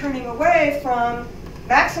means you're turning away from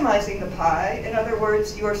maximizing the pie. In other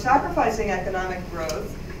words, you're sacrificing economic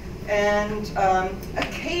growth. And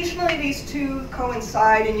occasionally these two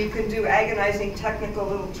coincide, and you can do agonizing technical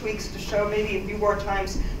little tweaks to show maybe a few more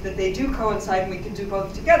times that they do coincide and we can do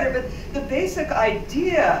both together. But the basic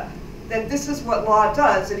idea that this is what law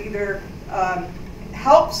does, it either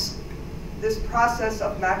helps this process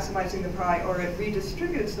of maximizing the pie or it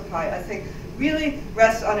redistributes the pie, I think really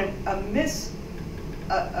rests on a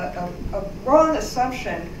wrong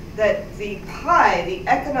assumption that the pie, the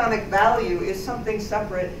economic value, is something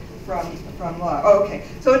separate from law. Oh, okay,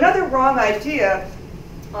 so another wrong idea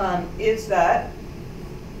is that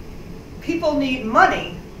people need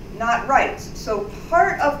money, not rights. So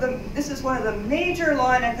part of this is one of the major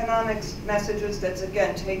law and economics messages that's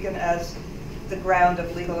again taken as the ground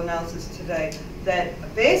of legal analysis today, that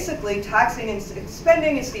basically taxing and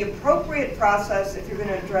spending is the appropriate process if you're going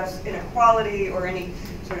to address inequality or any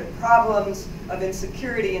sort of problems of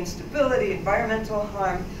insecurity, instability, environmental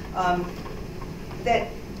harm, that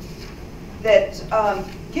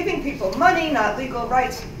giving people money, not legal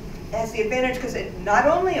rights, has the advantage because it not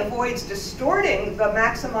only avoids distorting the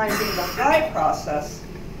maximizing the pie process,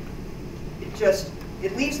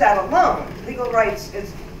 it leaves that alone. Legal rights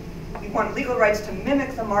you want legal rights to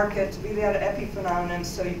mimic the market, to be that epiphenomenon,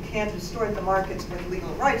 so you can't distort the markets with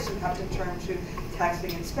legal rights. You have to turn to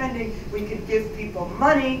taxing and spending. We could give people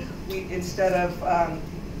money instead of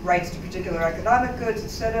rights to particular economic goods,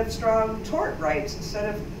 instead of strong tort rights,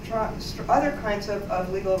 instead of other kinds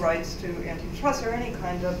of legal rights to antitrust or any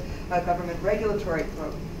kind of government regulatory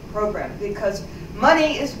program. Because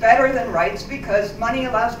money is better than rights because money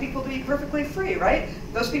allows people to be perfectly free, right?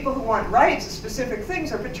 Those people who want rights, specific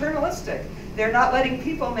things, are paternalistic. They're not letting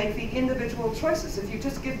people make the individual choices. If you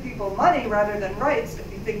just give people money rather than rights,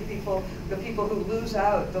 if you think the people who lose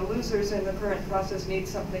out, the losers in the current process need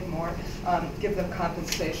something more, give them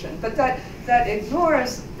compensation. But that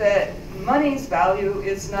ignores that money's value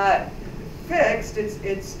is not fixed.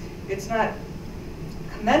 It's not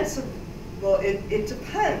commensurable. Well, it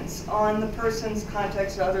depends on the person's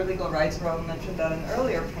context or other legal rights. Raúl mentioned that in an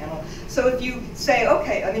earlier panel. So if you say,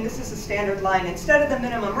 okay, I mean, this is a standard line. Instead of the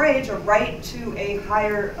minimum wage, a right to a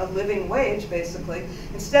living wage, basically,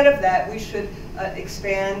 instead of that, we should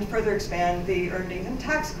further expand the earned income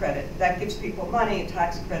tax credit. That gives people money,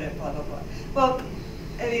 tax credit, blah, blah, blah. Well,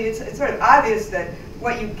 I mean, it's sort of obvious that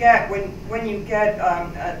what you get when you get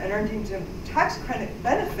an earned income tax credit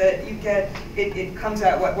benefit, it comes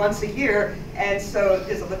out once a year, and so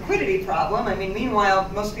there's a liquidity problem. I mean, meanwhile,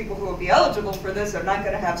 most people who will be eligible for this are not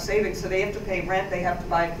going to have savings, so they have to pay rent, they have to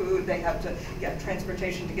buy food, they have to get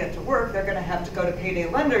transportation to get to work. They're going to have to go to payday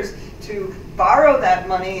lenders to borrow that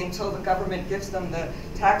money until the government gives them the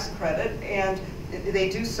tax credit, and they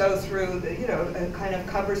do so through a kind of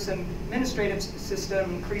cumbersome administrative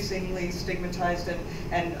system, increasingly stigmatized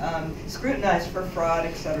and scrutinized for fraud,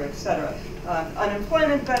 et cetera, et cetera.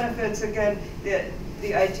 Unemployment benefits, again,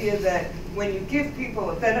 the idea that when you give people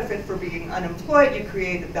a benefit for being unemployed, you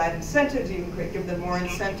create bad incentives. You can give them more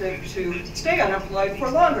incentive to stay unemployed for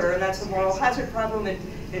longer, and that's a moral hazard problem.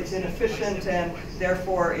 It's inefficient, and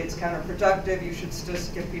therefore it's counterproductive. You should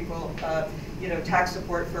just give people, tax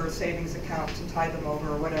support for a savings account to tide them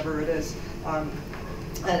over, or whatever it is, and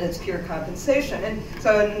it's pure compensation. And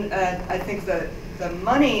so, I think the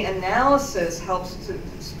money analysis helps to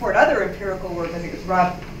support other empirical work. I think it's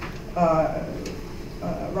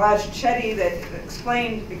Raj Chetty that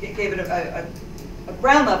explained, gave it a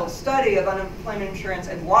ground level study of unemployment insurance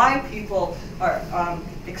and why people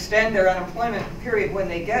extend their unemployment period when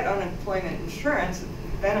they get unemployment insurance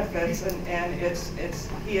benefits, and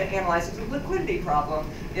he analyzes the liquidity problem.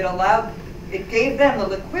 It gave them the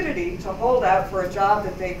liquidity to hold out for a job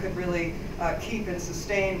that they could really keep and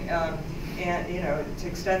sustain, and to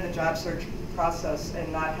extend the job search process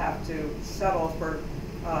and not have to settle for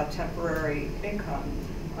temporary income,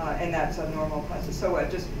 and that's a normal process. So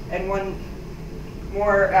and one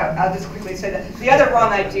more, I'll just quickly say that the other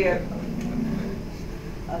wrong idea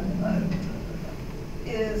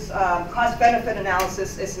is cost-benefit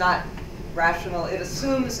analysis is not rational. It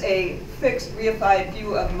assumes a fixed, reified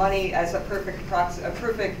view of money as a perfect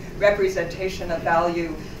representation of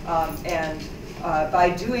value, and by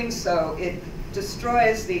doing so, it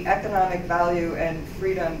destroys the economic value and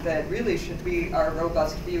freedom that really should be our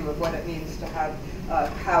robust view of what it means to have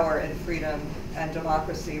power and freedom and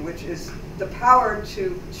democracy, which is the power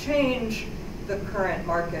to change the current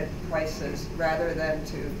market prices rather than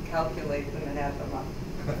to calculate them and add them up.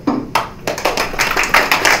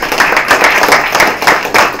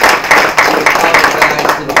 I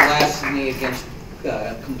apologize for the blasphemy against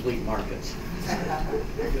complete markets.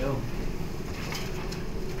 There you go.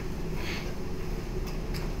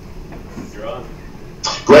 You're on.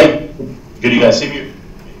 Great. Good, you guys see me?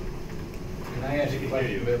 Can I ask you a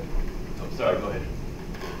question, Bill? Oh, sorry, go ahead.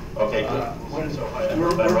 Okay, good.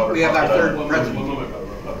 We have our third principal. One moment.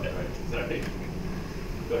 Okay, sorry.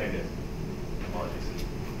 Go ahead, guys. Apologies.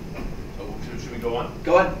 So, should we go on?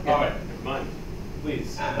 Go ahead. All right, never mind.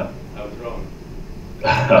 Please. I was wrong.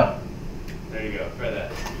 There you go. Try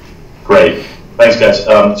that. Great. Thanks, guys.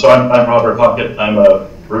 So I'm Robert Hockett. I'm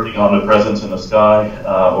rooting on the presence in the sky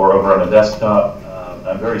or over on a desktop.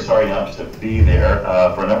 I'm very sorry not to be there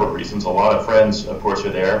for a number of reasons. A lot of friends, of course, are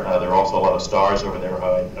there. There are also a lot of stars over there.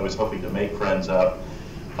 I was hoping to make friends up.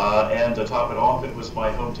 And to top it off, it was my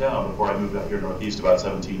hometown before I moved up here Northeast about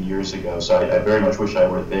 17 years ago. So I very much wish I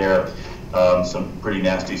were there. Some pretty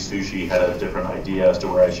nasty sushi had a different idea as to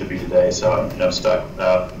where I should be today, so I'm stuck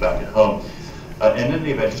back at home. And in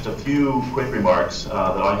any event, just a few quick remarks that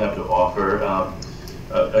I have to offer.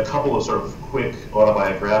 A couple of sort of quick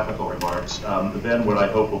autobiographical remarks, then what I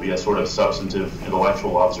hope will be a sort of substantive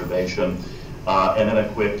intellectual observation, and then a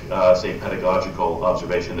quick, say, pedagogical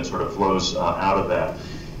observation that sort of flows out of that.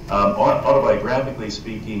 Autobiographically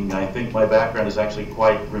speaking, I think my background is actually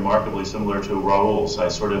quite remarkably similar to Raúl's. I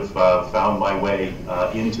sort of found my way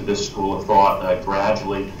into this school of thought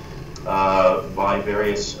gradually by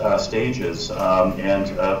various stages, and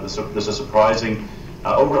there's a surprising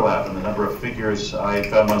overlap in the number of figures I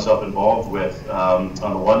found myself involved with on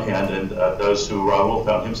the one hand, and those who Raúl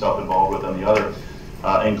found himself involved with on the other,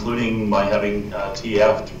 including my having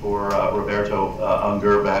TF'd for Roberto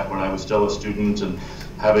Unger back when I was still a student, and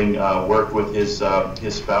having worked with his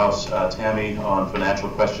spouse, Tammy, on financial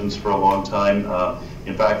questions for a long time.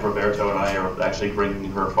 In fact, Roberto and I are actually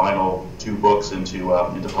bringing her final 2 books into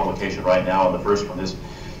publication right now, and the first one is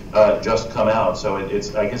just come out. So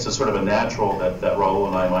I guess it's sort of a natural that Raúl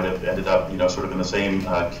and I might have ended up, sort of in the same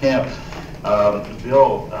camp.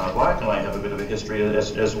 Bill Black and I have a bit of a history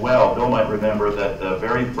as well. Bill might remember that the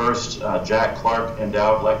very first Jack Clark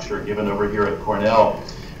endowed lecture given over here at Cornell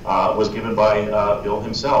was given by Bill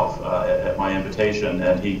himself at my invitation,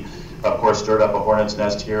 and he, of course, stirred up a hornet's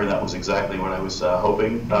nest here, and that was exactly what I was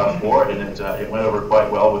hoping for, and it went over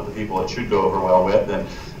quite well with the people it should go over well with, and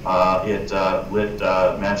it lit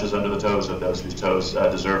matches under the toes of those whose toes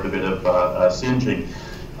deserved a bit of singeing.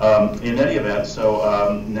 In any event,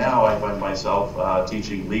 so now I find myself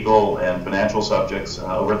teaching legal and financial subjects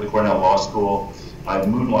over at the Cornell Law School. I've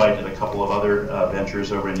moonlighted a couple of other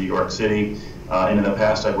ventures over in New York City, and in the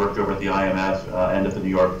past I've worked over at the IMF and at the New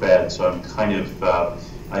York Fed, so I'm kind of,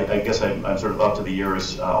 I guess I'm sort of up to the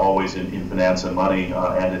ears always in finance and money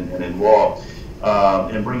and in law.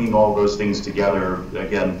 And bringing all those things together,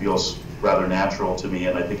 again, feels rather natural to me,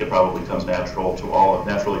 and I think it probably comes naturally to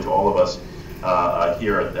all of us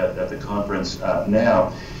here at the conference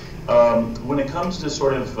now. When it comes to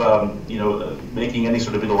sort of, making any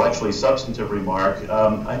sort of intellectually substantive remark,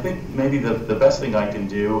 I think maybe the best thing I can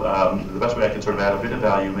do, the best way I can sort of add a bit of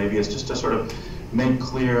value maybe is just to sort of make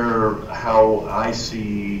clear how I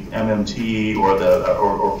see MMT or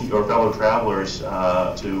fellow travelers to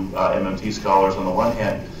MMT scholars on the one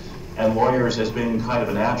hand, and lawyers as being kind of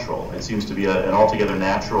a natural. It seems to be an altogether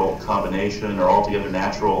natural combination or altogether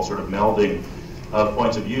natural sort of melding of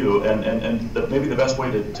points of view, and maybe the best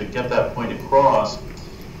way to get that point across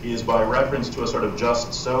is by reference to a sort of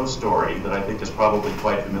just so story that I think is probably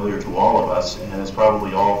quite familiar to all of us, and is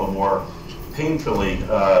probably all the more painfully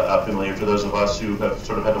familiar to those of us who have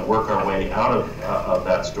sort of had to work our way out of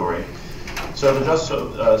that story. So the just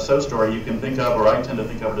so story you can think of, or I tend to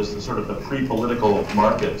think of it as the sort of the pre-political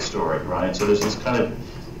market story, right? So there's this kind of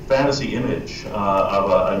fantasy image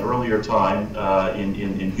of an earlier time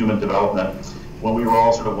in human development, when we were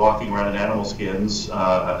all sort of walking around in animal skins,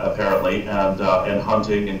 apparently, and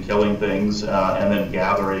hunting and killing things, and then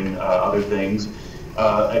gathering other things,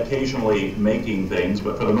 occasionally making things,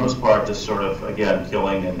 but for the most part just sort of, again,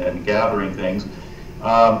 killing and gathering things.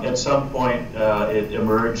 At some point, it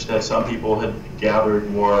emerged that some people had gathered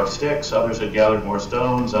more sticks, others had gathered more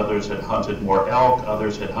stones, others had hunted more elk,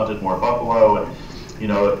 others had hunted more buffalo, and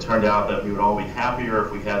it turned out that we would all be happier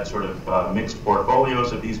if we had sort of mixed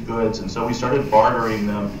portfolios of these goods, and so we started bartering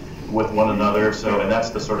them with one another. So, and that's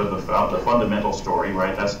the sort of the fundamental story,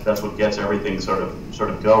 right? That's what gets everything sort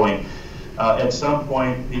of going. At some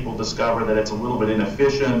point, people discover that it's a little bit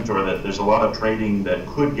inefficient, or that there's a lot of trading that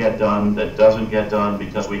could get done that doesn't get done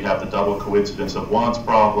because we have the double coincidence of wants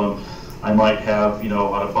problem. I might have, a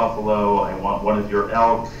lot of buffalo. I want one of your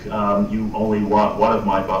elk. You only want one of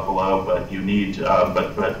my buffalo, but you need,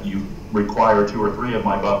 but you require 2 or 3 of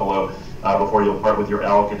my buffalo before you'll part with your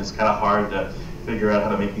elk. And it's kind of hard to figure out how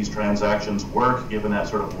to make these transactions work, given that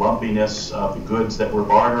sort of lumpiness of the goods that we're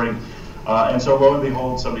bartering. And so, lo and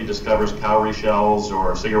behold, somebody discovers cowrie shells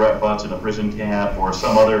or cigarette butts in a prison camp, or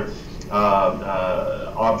some other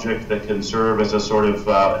object that can serve as a sort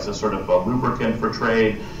of lubricant for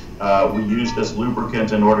trade. We use this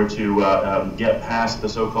lubricant in order to get past the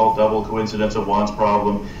so-called double coincidence of wants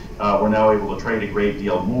problem. We're now able to trade a great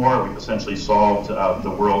deal more. We've essentially solved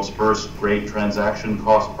the world's first great transaction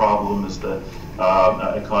cost problem, as the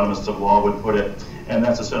economists of law would put it, and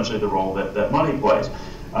that's essentially the role that money plays.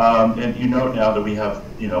 And you note now that we have,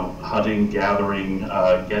 hunting, gathering,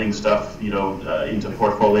 getting stuff, into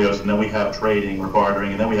portfolios, and then we have trading, we're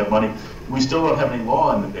bartering, and then we have money. We still don't have any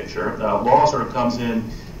law in the picture. Law sort of comes in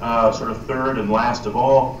sort of third and last of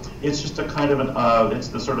all. It's just a kind of it's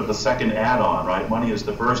the sort of the second add-on, right? Money is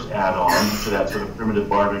the first add-on to that sort of primitive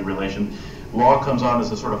bartering relation. Law comes on as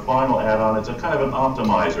the sort of final add-on. It's a kind of an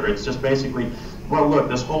optimizer. It's just basically, well, look,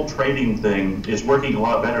 this whole trading thing is working a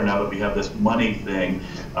lot better now that we have this money thing,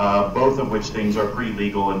 both of which things are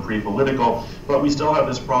pre-legal and pre-political, but we still have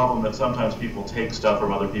this problem that sometimes people take stuff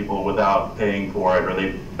from other people without paying for it, or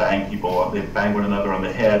they bang one another on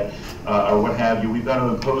the head, or what have you. We've got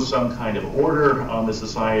to impose some kind of order on the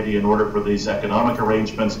society in order for these economic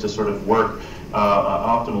arrangements to sort of work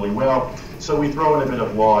optimally well. So we throw in a bit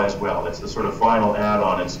of law as well. It's the sort of final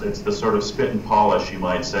add-on. It's the sort of spit and polish, you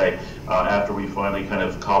might say, after we finally kind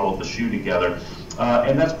of cobbled the shoe together.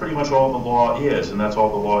 And that's pretty much all the law is, and that's all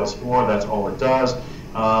the law is for. That's all it does.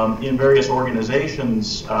 In various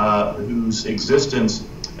organizations whose existence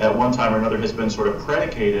at one time or another has been sort of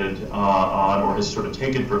predicated on, or has sort of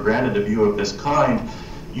taken for granted, a view of this kind,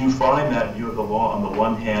 you find that view of the law on the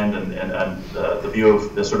one hand, and the view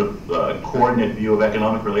of the sort of coordinate view of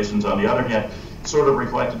economic relations on the other hand, sort of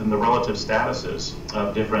reflected in the relative statuses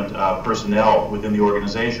of different personnel within the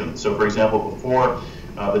organization. So, for example, before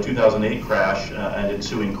the 2008 crash and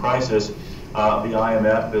ensuing crisis, the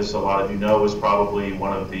IMF, as a lot of you know, was probably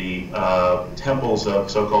one of the temples of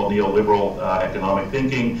so-called neoliberal economic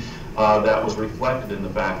thinking. That was reflected in the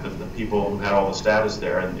fact that the people who had all the status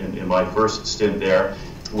there, in my first stint there,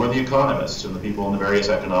 were the economists and the people in the various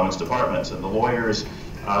economics departments. And the lawyers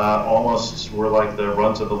almost were like the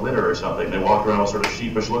runt of the litter or something. They walked around with sort of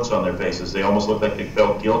sheepish looks on their faces. They almost looked like they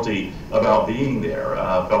felt guilty about being there,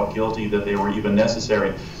 felt guilty that they were even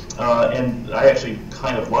necessary. And I actually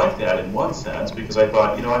kind of liked that in one sense, because I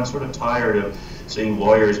thought, I'm sort of tired of seeing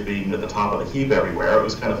lawyers being at the top of the heap everywhere. It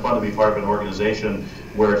was kind of fun to be part of an organization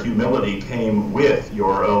where humility came with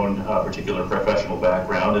your own particular professional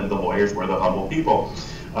background, and the lawyers were the humble people.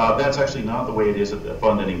 That's actually not the way it is at the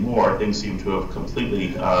fund anymore. Things seem to have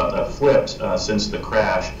completely flipped since the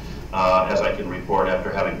crash, as I can report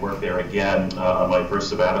after having worked there again on my first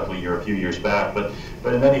sabbatical year a few years back.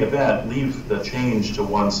 But in any event, leave the change to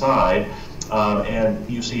one side. And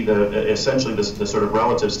you see essentially the sort of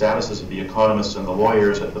relative statuses of the economists and the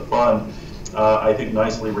lawyers at the fund, I think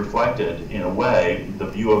nicely reflected, in a way, the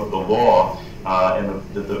view of the law and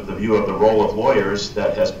the view of the role of lawyers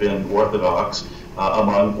that has been orthodox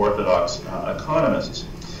among orthodox economists.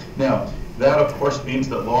 Now, that, of course, means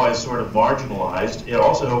that law is sort of marginalized. It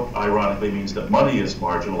also, ironically, means that money is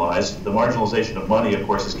marginalized. The marginalization of money, of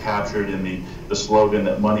course, is captured in the slogan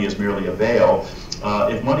that money is merely a veil.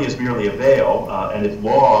 If money is merely a veil, and if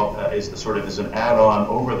law is an add-on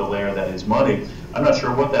over the layer that is money, I'm not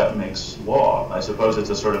sure what that makes law. I suppose it's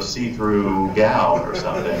a sort of see-through gown or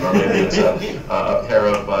something, or maybe it's a pair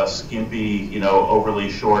of skimpy, overly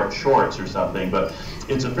short shorts or something. But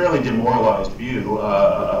it's a fairly demoralized view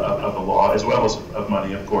of the law, as well as of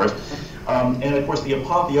money, of course. And of course, the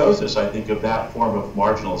apotheosis, I think, of that form of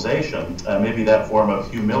marginalization, maybe that form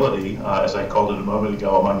of humility, as I called it a moment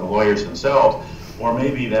ago, among the lawyers themselves, or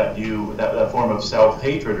maybe that that form of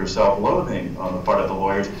self-hatred or self-loathing on the part of the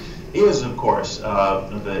lawyers, is, of course,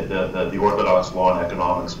 the orthodox law and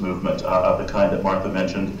economics movement of the kind that Martha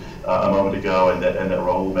mentioned a moment ago, and that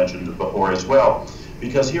Raúl mentioned before as well.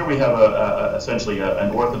 Because here we have essentially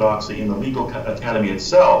an orthodoxy in the legal academy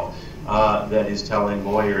itself that is telling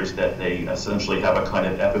lawyers that they essentially have a kind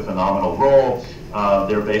of epiphenomenal role.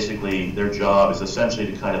 Their job is essentially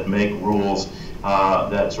to kind of make rules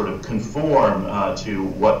that sort of conform to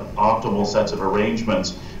what optimal sets of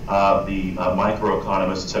arrangements the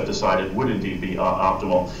microeconomists have decided would indeed be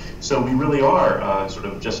optimal. So we really are sort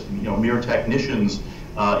of just mere technicians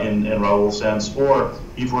in Raúl's sense, or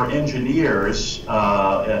if we're engineers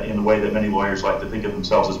in the way that many lawyers like to think of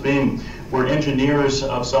themselves as being, we're engineers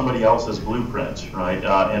of somebody else's blueprint, right?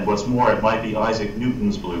 And what's more, it might be Isaac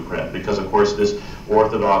Newton's blueprint, because of course this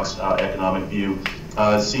orthodox economic view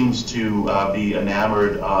seems to be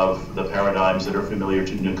enamored of the paradigms that are familiar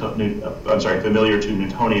to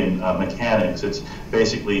Newtonian mechanics. It's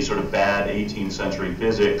basically sort of bad 18th century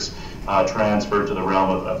physics transferred to the realm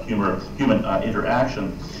of human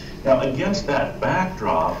interaction. Now, against that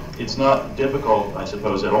backdrop, it's not difficult, I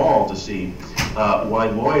suppose, at all to see why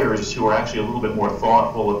lawyers who are actually a little bit more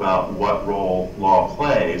thoughtful about what role law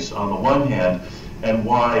plays, on the one hand, and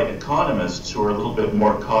why economists who are a little bit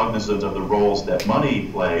more cognizant of the roles that money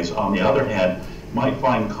plays, on the other hand, might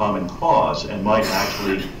find common cause and might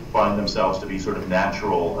actually find themselves to be sort of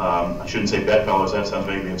natural, I shouldn't say bedfellows, that sounds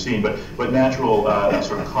vaguely obscene, but natural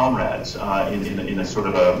sort of comrades in a sort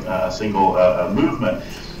of a single movement.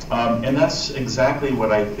 And that's exactly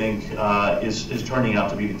what I think is turning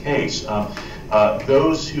out to be the case.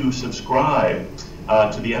 Those who subscribe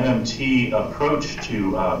to the MMT approach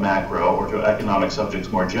to macro or to economic subjects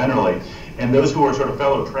more generally, and those who are sort of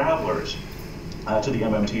fellow travelers to the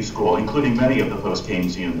MMT school, including many of the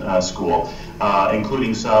post-Keynesian school,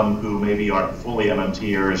 including some who maybe aren't fully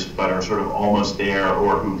MMTers but are sort of almost there,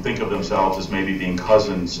 or who think of themselves as maybe being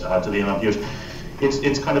cousins to the MMTers.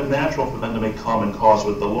 It's kind of natural for them to make common cause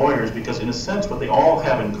with the lawyers, because in a sense what they all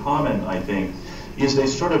have in common, I think, is they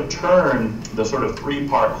sort of turn the sort of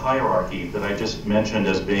three-part hierarchy that I just mentioned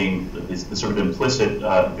as being the sort of implicit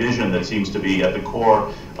vision that seems to be at the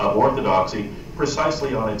core of orthodoxy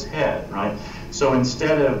precisely on its head, right? So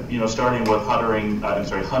instead of starting with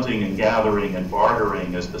hunting and gathering and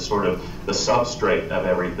bartering as the sort of the substrate of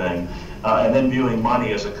everything, and then viewing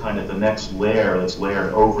money as a kind of the next layer that's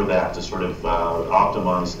layered over that to sort of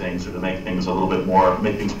optimize things or to make things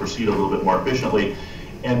make things proceed a little bit more efficiently,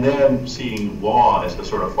 and then seeing law as the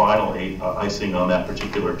sort of final icing on that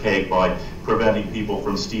particular cake by preventing people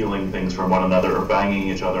from stealing things from one another or banging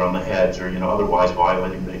each other on the heads or otherwise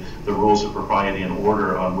violating the rules of propriety and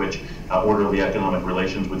order on which orderly economic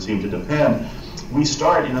relations would seem to depend. We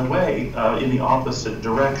start, in a way, in the opposite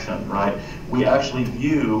direction, right? We actually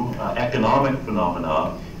view economic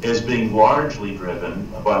phenomena as being largely driven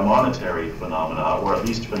by monetary phenomena, or at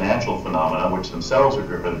least financial phenomena, which themselves are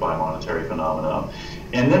driven by monetary phenomena.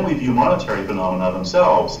 And then we view monetary phenomena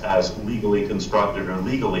themselves as legally constructed or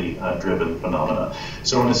legally driven phenomena.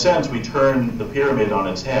 So in a sense, we turn the pyramid on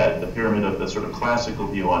its head, the pyramid of the sort of classical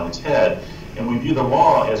view on its head, and we view the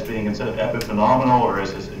law as being, instead of epiphenomenal, or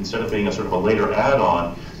as instead of being a sort of a later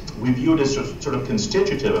add-on, we view it as sort of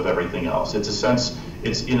constitutive of everything else. It's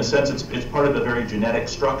part of the very genetic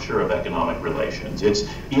structure of economic relations. It's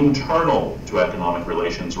internal to economic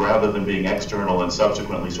relations rather than being external and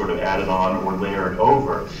subsequently sort of added on or layered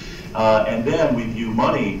over. And then we view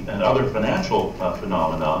money and other financial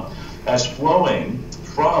phenomena as flowing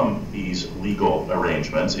from these legal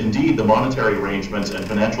arrangements. Indeed, the monetary arrangements and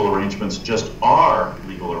financial arrangements just are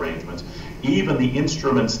legal arrangements. Even the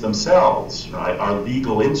instruments themselves, right, are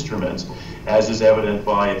legal instruments, as is evident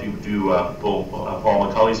by, if you do pull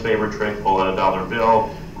Paul McCulley's favorite trick, pull out a dollar bill,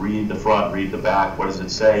 read the front, read the back, what does it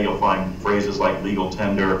say? You'll find phrases like legal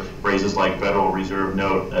tender, phrases like Federal Reserve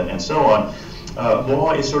note, and so on.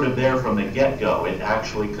 Law is sort of there from the get-go. It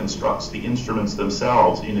actually constructs the instruments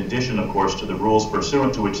themselves, in addition, of course, to the rules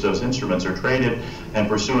pursuant to which those instruments are traded and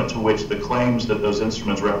pursuant to which the claims that those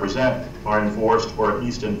instruments represent are enforced, or at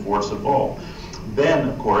least enforceable. Then,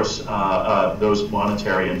 of course, those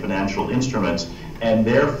monetary and financial instruments and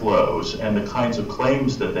their flows and the kinds of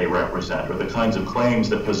claims that they represent, or the kinds of claims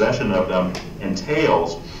that possession of them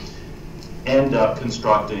entails, end up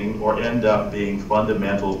constructing or end up being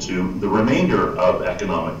fundamental to the remainder of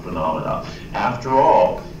economic phenomena. After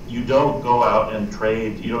all, you don't go out and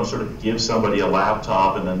trade, you don't sort of give somebody a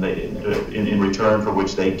laptop and then they, in return for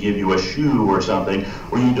which they give you a shoe or something,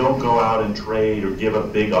 or you don't go out and trade or give a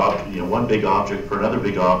big object, one big object for another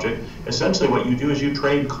big object. Essentially what you do is you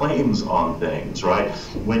trade claims on things, right?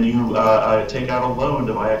 When you take out a loan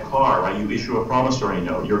to buy a car, right, you issue a promissory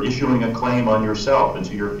note, you're issuing a claim on yourself and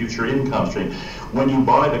to your future income stream. When you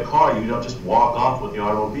buy the car, you don't just walk off with the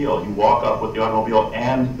automobile, you walk off with the automobile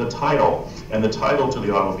and the title. And the title to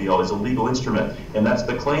the automobile is a legal instrument, and that's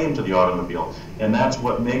the claim to the automobile. And that's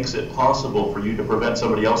what makes it possible for you to prevent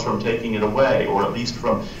somebody else from taking it away, or at least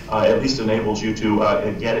enables you to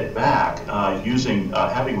get it back using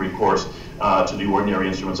having recourse to the ordinary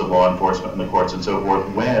instruments of law enforcement and the courts and so forth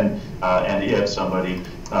when and if somebody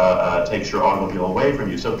takes your automobile away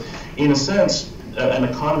from you. So in a sense, an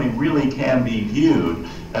economy really can be viewed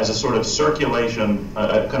as a sort of circulation,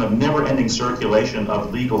 a kind of never-ending circulation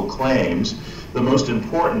of legal claims. The most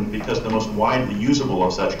important, because the most widely usable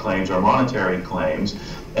of such claims are monetary claims,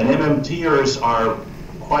 and MMTers are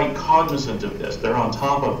quite cognizant of this. They're on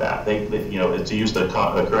top of that. They to use the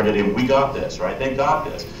current idiom, we got this, right? They got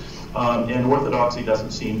this. And orthodoxy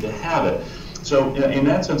doesn't seem to have it. So in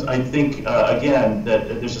that sense, I think, again, that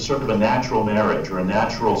there's a sort of a natural marriage or a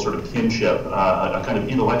natural sort of kinship, a kind of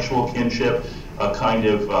intellectual kinship, a kind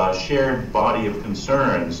of shared body of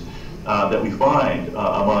concerns that we find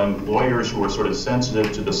among lawyers who are sort of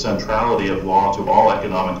sensitive to the centrality of law to all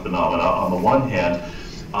economic phenomena on the one hand,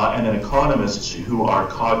 and then economists who are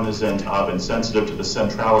cognizant of and sensitive to the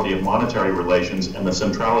centrality of monetary relations and the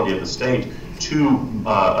centrality of the state to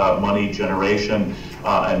money generation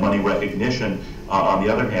and money recognition on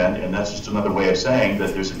the other hand. And that's just another way of saying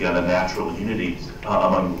that there's, again, a natural unity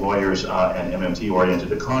among lawyers and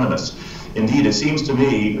MMT-oriented economists. Indeed, it seems to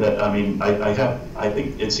me that, I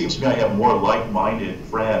think it seems to me I have more like-minded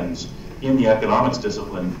friends in the economics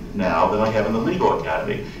discipline now than I have in the legal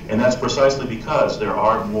academy. And that's precisely because there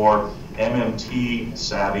are more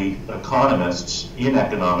MMT-savvy economists in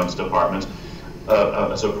economics departments.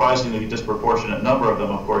 A surprisingly disproportionate number of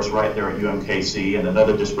them, of course, right there at UMKC, and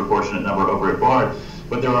another disproportionate number over at Bard.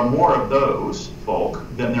 But there are more of those folk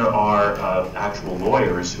than there are actual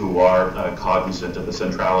lawyers who are cognizant of the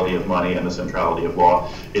centrality of money and the centrality of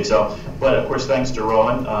law itself. But of course, thanks to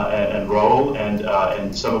Rowan and Raúl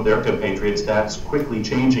and some of their compatriots, that's quickly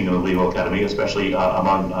changing in the legal academy, especially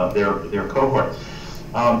among their cohort.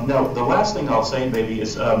 Now, the last thing I'll say maybe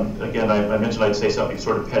is, again, I mentioned I'd say something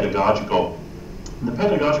sort of pedagogical. The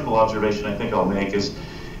pedagogical observation I think I'll make is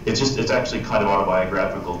it's actually kind of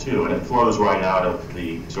autobiographical too, and it flows right out of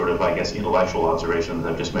the sort of, I guess, intellectual observation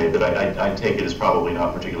that I've just made that I take it as probably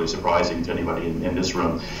not particularly surprising to anybody in this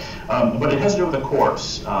room. But it has to do with a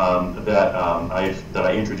course that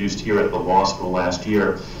I introduced here at the law school last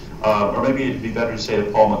year. Or maybe it'd be better to say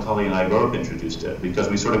that Paul McCulley and I both introduced it, because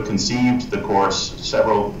we sort of conceived the course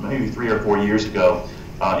maybe 3 or 4 years ago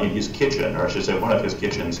in his kitchen, or I should say one of his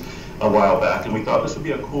kitchens, a while back, and we thought this would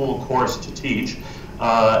be a cool course to teach.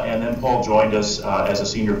 And then Paul joined us as a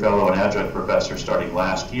senior fellow and adjunct professor starting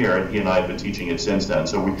last year, and he and I have been teaching it since then.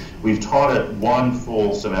 So we've taught it 1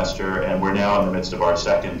 full semester, and we're now in the midst of our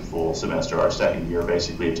 2nd full semester, our 2nd year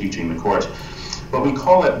basically of teaching the course. But we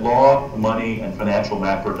call it Law, Money, and Financial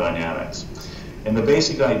Macrodynamics. And the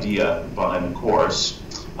basic idea behind the course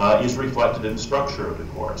is reflected in the structure of the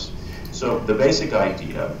course. So the basic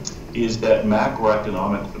idea is that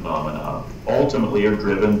macroeconomic phenomena ultimately are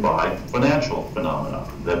driven by financial phenomena.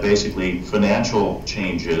 That basically financial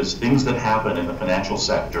changes, things that happen in the financial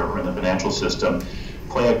sector or in the financial system,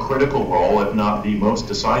 play a critical role, if not the most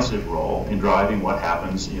decisive role, in driving what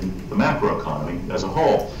happens in the macroeconomy as a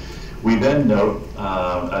whole. We then note,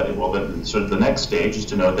 sort of the next stage is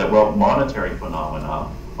to note that, well, monetary phenomena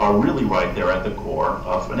are really right there at the core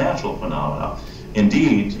of financial phenomena.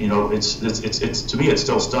 Indeed, to me it's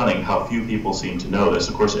still stunning how few people seem to know this.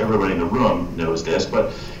 Of course, everybody in the room knows this,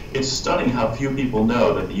 but it's stunning how few people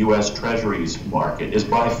know that the U.S. Treasuries market is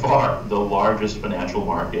by far the largest financial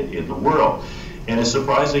market in the world. And it's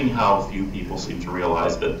surprising how few people seem to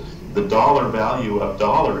realize that the dollar value of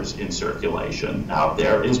dollars in circulation out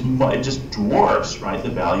there is it just dwarfs, right, the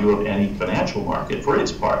value of any financial market for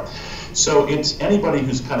its part. So it's anybody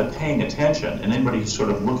who's kind of paying attention and anybody who's sort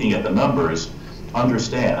of looking at the numbers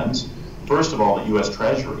understands, first of all, that U.S.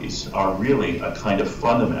 Treasuries are really a kind of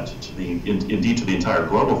fundament to indeed to the entire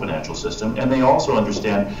global financial system, and they also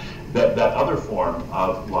understand that other form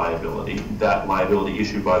of liability, that liability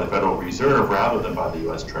issued by the Federal Reserve rather than by the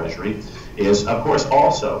U.S. Treasury, is, of course,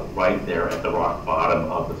 also right there at the rock bottom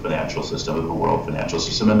of the financial system, of the world financial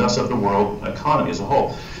system, and thus of the world economy as a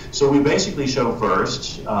whole. So we basically show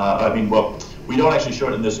first, we don't actually show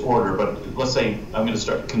it in this order, but let's say I'm going to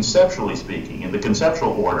start conceptually speaking. And the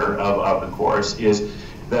conceptual order of the course is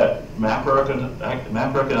that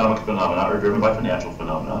macroeconomic phenomena are driven by financial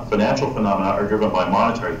phenomena are driven by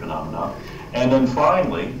monetary phenomena, and then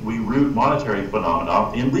finally we root monetary phenomena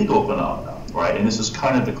in legal phenomena, right? And this is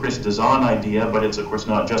kind of the Chris Dizon idea, but it's of course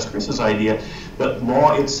not just Chris's idea, but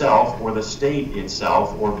law itself or the state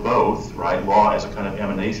itself or both, right? Law as a kind of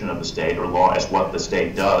emanation of the state, or law as what the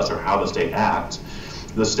state does or how the state acts.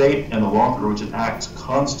 The state and the law through which it acts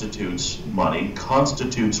constitutes money,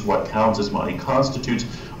 constitutes what counts as money, constitutes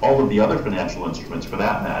all of the other financial instruments, for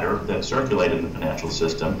that matter, that circulate in the financial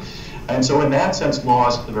system. And so in that sense, law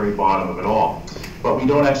is at the very bottom of it all. But we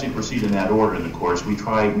don't actually proceed in that order in the course. We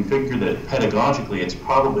figure that pedagogically it's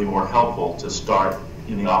probably more helpful to start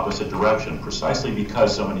in the opposite direction, precisely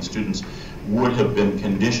because so many students would have been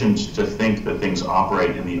conditioned to think that things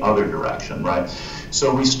operate in the other direction, right?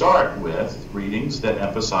 So we start with readings that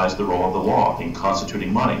emphasize the role of the law in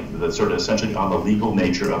constituting money, that's sort of essentially on the legal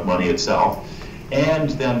nature of money itself. And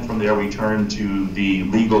then from there we turn to the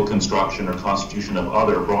legal construction or constitution of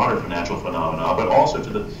other broader financial phenomena, but also to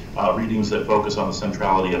the readings that focus on the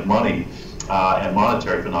centrality of money and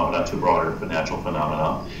monetary phenomena to broader financial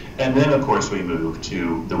phenomena. And then, of course, we move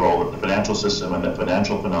to the role of the financial system and that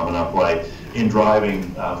financial phenomena play in driving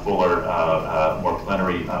fuller, more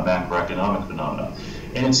plenary macroeconomic phenomena.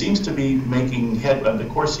 And it seems to be the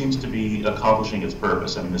course seems to be accomplishing its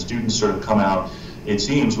purpose. I mean, the students sort of come out, it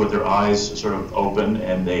seems, with their eyes sort of open,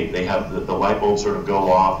 and they have the light bulb sort of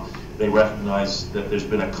go off. They recognize that there's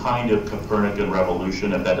been a kind of Copernican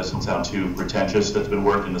revolution, if that doesn't sound too pretentious, that's been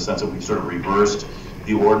worked in the sense that we've sort of reversed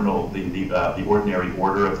the ordinary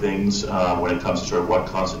order of things when it comes to sort of what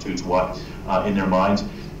constitutes what in their minds.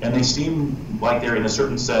 And they seem like they're, in a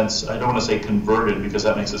certain sense, I don't want to say converted because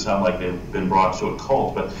that makes it sound like they've been brought to a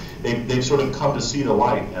cult, but they've sort of come to see the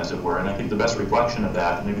light, as it were. And I think the best reflection of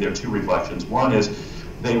that, maybe there are two reflections. One is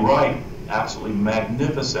they write absolutely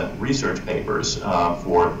magnificent research papers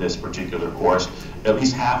for this particular course, at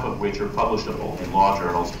least half of which are publishable in law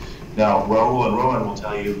journals. Now, Raúl and Rowan will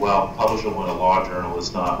tell you, well, publishable in a law journal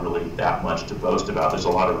is not really that much to boast about. There's a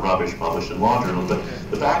lot of rubbish published in law journals, but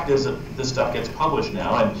the fact is that this stuff gets published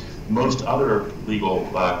now, and most other legal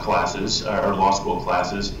classes or law school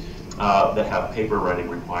classes that have paper writing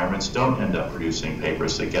requirements don't end up producing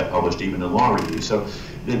papers that get published even in law reviews. So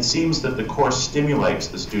it seems that the course stimulates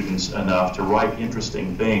the students enough to write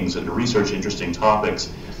interesting things and to research interesting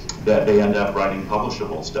topics that they end up writing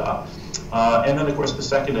publishable stuff. And then, of course, the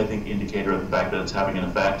second, I think, indicator of the fact that it's having an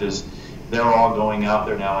effect is they're all going out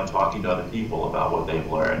there now and talking to other people about what they've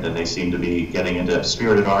learned, and they seem to be getting into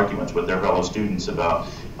spirited arguments with their fellow students about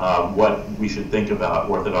what we should think about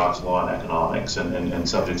orthodox law and economics and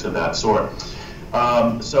subjects of that sort.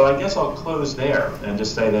 So I guess I'll close there and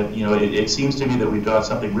just say that, you know, it seems to me that we've got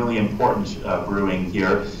something really important brewing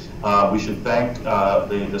here. We should thank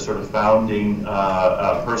the sort of founding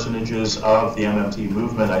personages of the MMT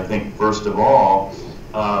movement, I think, first of all,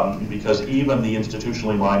 because even the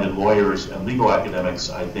institutionally minded lawyers and legal academics,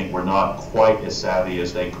 I think, were not quite as savvy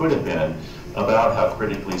as they could have been about how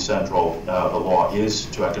critically central the law is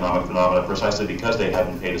to economic phenomena, precisely because they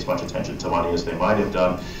hadn't paid as much attention to money as they might have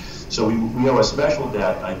done. So we owe a special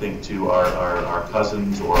debt, I think, to our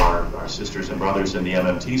cousins or our sisters and brothers in the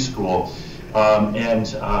MMT school. But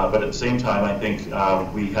at the same time, I think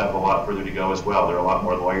we have a lot further to go as well. There are a lot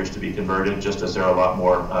more lawyers to be converted, just as there are a lot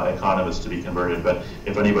more economists to be converted. But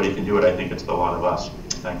if anybody can do it, I think it's the lot of us.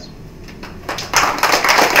 Thanks.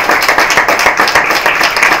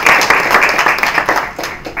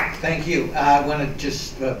 Thank you. I want to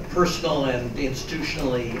just personal and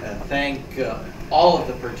institutionally thank all of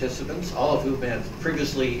the participants, all of whom have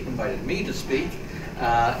previously invited me to speak.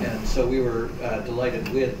 And so we were delighted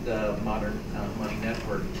with the Modern Money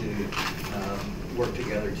Network to work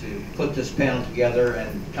together to put this panel together.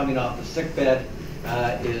 And coming off the sickbed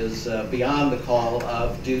is beyond the call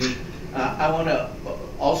of duty. I want to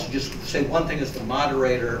also just say one thing as the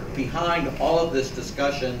moderator. Behind all of this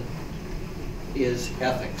discussion is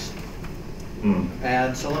ethics.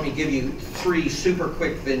 And so let me give you 3 super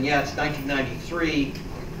quick vignettes. 1993,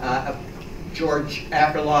 George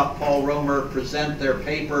Akerlof, Paul Romer present their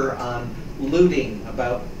paper on looting,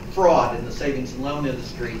 about fraud in the savings and loan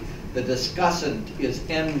industry. The discussant is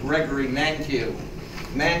N. Gregory Mankiw.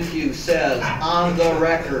 Mankiw says, on the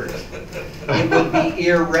record, it would be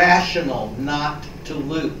irrational not to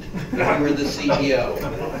loot if you were the CEO.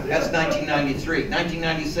 That's 1993.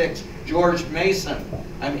 1996, George Mason.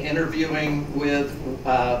 I'm interviewing with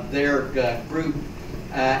their group,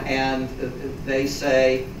 and they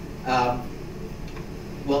say,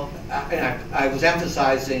 well, I was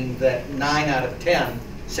emphasizing that 9 out of 10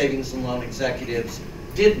 savings and loan executives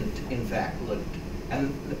didn't, in fact, loot.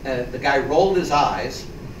 And the guy rolled his eyes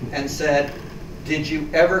and said, did you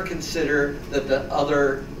ever consider that the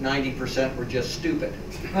other 90% were just stupid?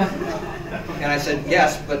 And I said,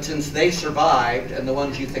 yes, but since they survived and the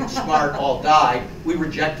ones you think smart all died, we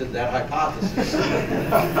rejected that hypothesis.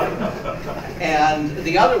 And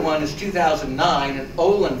the other one is 2009, an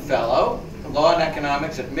Olin Fellow, Law and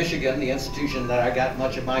Economics at Michigan, the institution that I got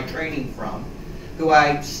much of my training from, who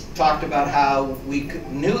I talked about how we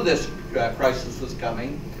knew this crisis was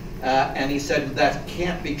coming, and he said that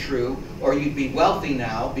can't be true, or you'd be wealthy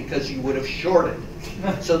now because you would have shorted.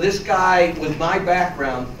 So this guy, with my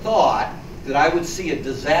background, thought that I would see a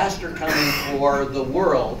disaster coming for the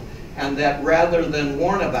world, and that rather than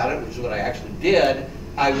warn about it, which is what I actually did,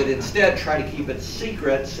 I would instead try to keep it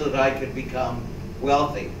secret so that I could become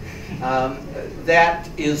wealthy. That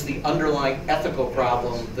is the underlying ethical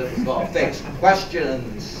problem that we've all faced.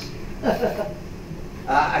 Questions?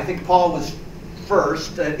 I think Paul was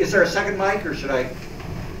first. Is there a second mic, or should I?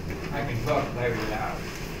 I can talk very loud.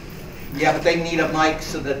 Yeah, but they need a mic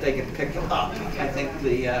so that they can pick it up. I think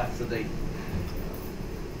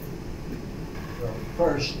Well,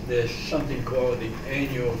 first, there's something called the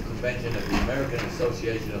Annual Convention of the American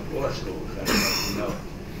Association of Law Schools. I don't know if you know.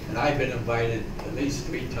 And I've been invited at least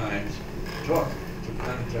 3 times to talk to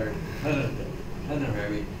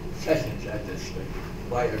plenary sessions at this thing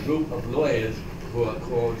by a group of lawyers who are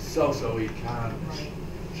called socio-economists.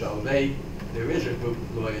 So there is a group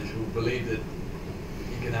of lawyers who believe that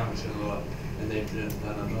economics and law, and they've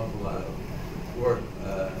done an awful lot of work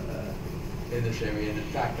in this area. And in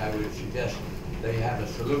fact, I would suggest they have a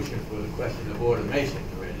solution for the question of automation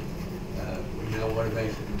already. You know,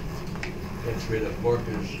 automation gets rid of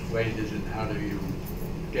workers' wages, and how do you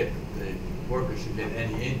get the workers to get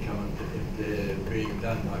any income if they're being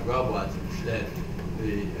done by robots instead?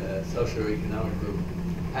 The socio-economic group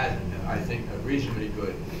has, I think, a reasonably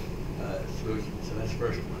good solution. So that's the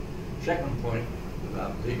first point. Second point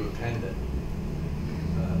about legal tender.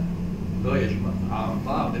 Lawyers are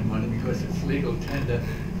involved in money because it's legal tender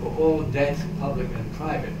for all debts, public and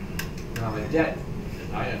private. Now, a debt,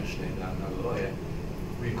 as I understand it, I'm not a lawyer,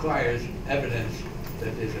 requires evidence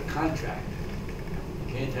that there's a contract.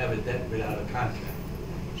 You can't have a debt without a contract.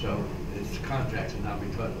 So it's contracts, and I'll be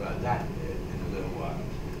talking about that in a little while.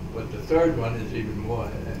 But the third one is even more,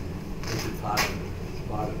 and this is part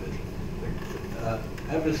of it.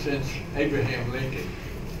 Ever since Abraham Lincoln,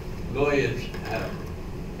 lawyers have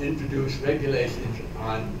introduced regulations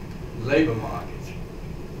on labor markets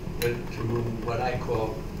to what I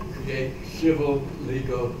call create civil,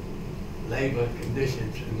 legal labor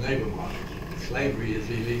conditions in labor markets. Slavery is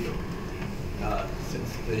illegal.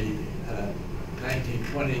 Since the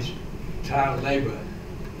 1920s, child labor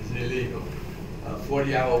is illegal.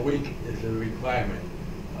 40-hour week is a requirement.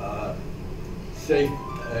 Safe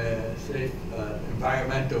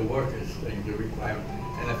environmental workers things are a requirement.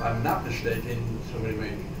 And if I'm not mistaken, somebody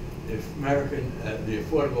may, the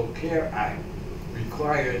Affordable Care Act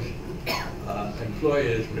requires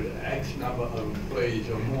employers with X number of employees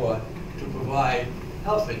or more to provide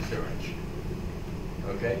health insurance.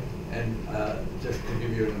 Okay, and just to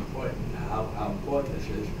give you an important how important this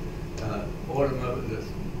is, the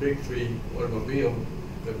big 3 automobile,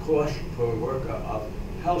 the cost per worker of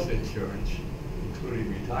health insurance,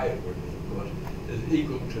 including retired workers, of course, is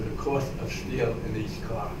equal to the cost of steel in each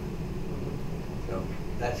car. So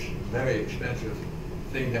that's a very expensive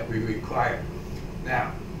thing that we require.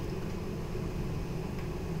 Now,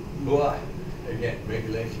 law, again,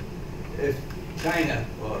 regulation. If China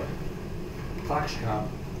or Foxconn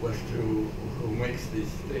was who makes these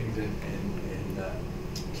things in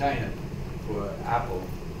China for Apple,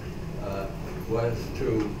 was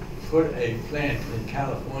to put a plant in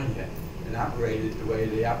California and operate it the way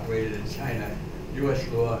they operated in China, U.S.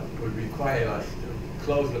 law would require us to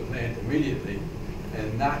close the plant immediately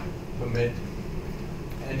and not permit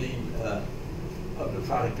any of the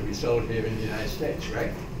product to be sold here in the United States, right?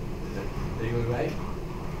 Is that legally right?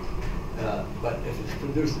 But if it's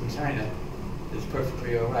produced in China, it's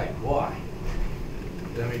perfectly all right. Why?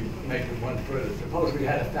 Let me make it one further. Suppose we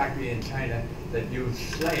had a factory in China that used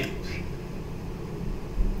slaves,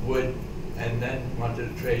 and then wanted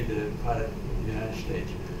to trade the product in the United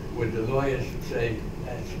States. Would the lawyers say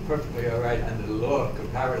that's perfectly all right under the law of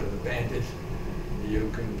comparative advantage?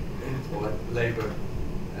 You can import labor,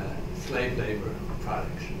 slave labor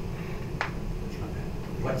products.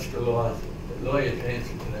 What's the law? The lawyer's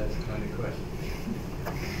answer to that kind of question.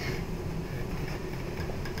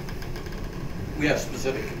 We have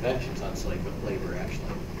specific conventions on slave labor,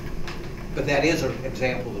 actually. But that is an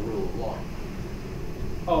example of the rule of law.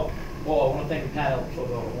 Oh, well, I want to thank the panel for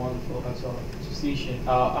the wonderful presentation.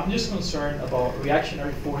 I'm just concerned about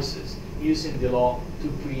reactionary forces using the law to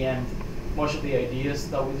preempt much of the ideas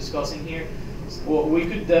that we're discussing here. Well, we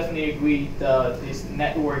could definitely agree that this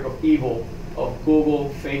network of evil of Google,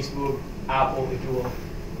 Facebook, Apple, if you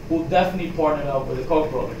will definitely partner up with the Koch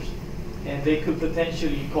brothers. And they could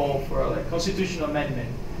potentially call for a constitutional amendment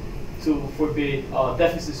to forbid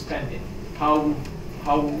deficit spending. How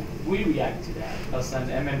we react to that as an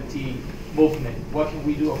MMT movement? What can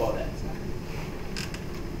we do about that?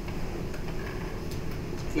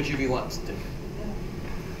 Which of you wants to?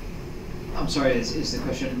 I'm sorry, is the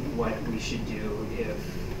question what we should do if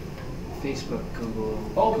Facebook,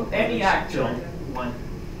 Google, any actor want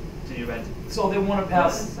to do that? So they want to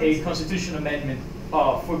pass a constitutional amendment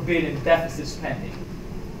forbidding deficit spending.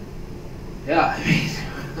 Yeah, I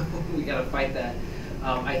mean, we got to fight that.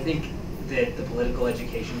 I think that the political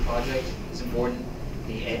education project is important.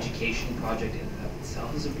 The education project in and of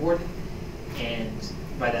itself is important, and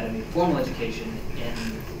by that I mean formal education.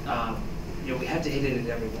 And we have to hit it at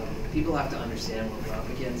every level. People have to understand what we're up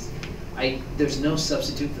against. There's no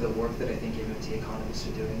substitute for the work that I think MMT economists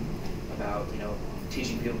are doing about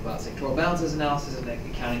teaching people about sectoral balances analysis and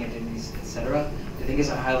accounting identities, etc. I think, as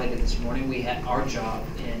I highlighted this morning, we had our job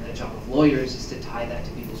and a job of lawyers is to tie that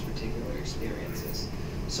to people's particular experiences,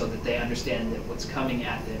 so that they understand that what's coming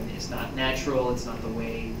at them is not natural. It's not the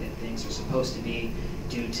way that things are supposed to be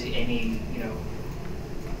due to any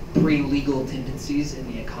pre-legal tendencies in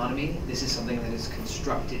the economy. This is something that is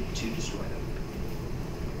constructed to destroy them.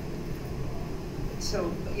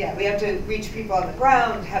 So yeah, we have to reach people on the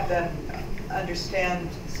ground, have them understand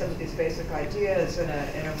some of these basic ideas in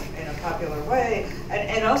a popular way,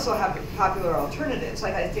 and also have popular alternatives.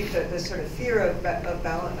 Like I think that this sort of fear of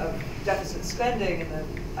deficit spending and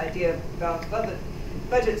the idea of balanced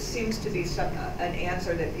budget seems to be an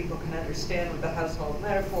answer that people can understand with the household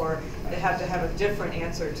metaphor. They have to have a different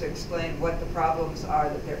answer to explain what the problems are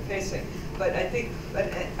that they're facing. But I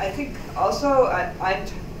think also I'm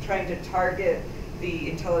trying to target the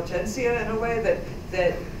intelligentsia in a way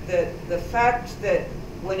that the fact that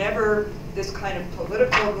whenever this kind of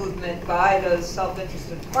political movement by those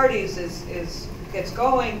self-interested parties gets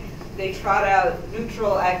going, they trot out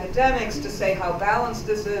neutral academics to say how balanced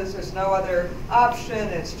this is. There's no other option.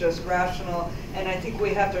 It's just rational. And I think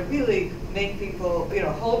we have to really make people,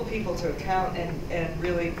 hold people to account and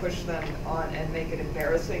really push them on and make it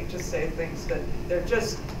embarrassing to say things that they're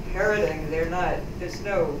just parroting. They're not. There's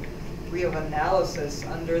no real analysis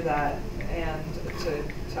under that, and to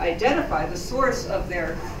identify the source of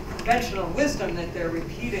their conventional wisdom that they're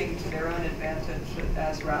repeating to their own advantage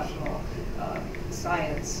as rational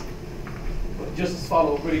science. Just to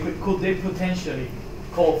follow up really quick, could they potentially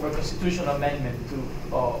call for a constitutional amendment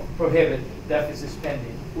to prohibit deficit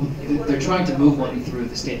spending? Well, they're trying to move one through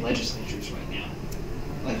the state legislatures right now.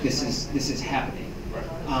 Like this is happening.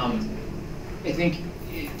 I think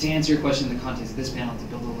to answer your question in the context of this panel, to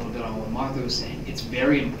build a little bit on what Martha was saying, it's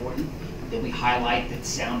very important that we highlight that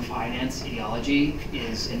sound finance ideology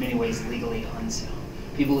is in many ways legally unsound.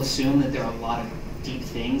 People assume that there are a lot of deep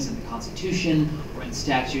things in the Constitution or in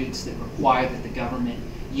statutes that require that the government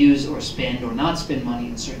use or spend or not spend money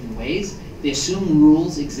in certain ways. They assume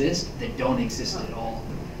rules exist that don't exist at all.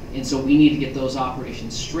 And so we need to get those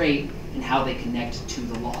operations straight and how they connect to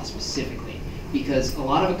the law specifically. Because a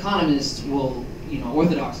lot of economists will,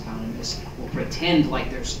 orthodox economists will pretend like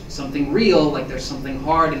there's something real, like there's something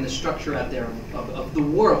hard in the structure out there of the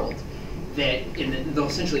world, that they'll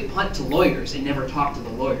essentially punt to lawyers and never talk to the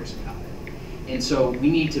lawyers about it. And so we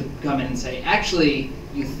need to come in and say, actually,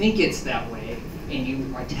 you think it's that way, and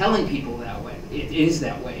you are telling people that way. It is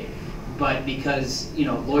that way. But because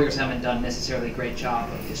lawyers haven't done necessarily a great job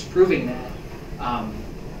of disproving that,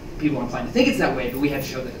 people are inclined to think it's that way, but we have to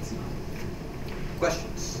show that it's not.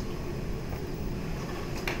 Questions?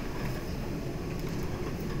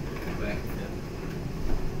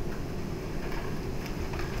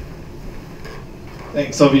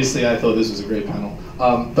 Thanks. Obviously, I thought this was a great panel.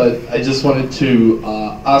 But I just wanted to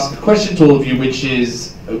ask a question to all of you, which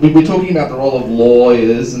is, we're talking about the role of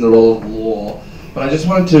lawyers and the role of law, but I just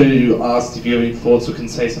wanted to ask if you have any thoughts or can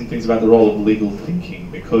say some things about the role of legal thinking,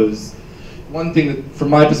 because one thing that, from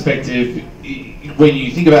my perspective, when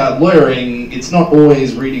you think about lawyering, it's not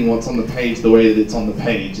always reading what's on the page the way that it's on the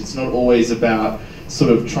page. It's not always about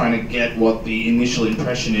sort of trying to get what the initial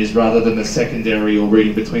impression is rather than the secondary or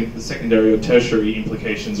reading between the secondary or tertiary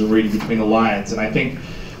implications or reading between the lines. And I think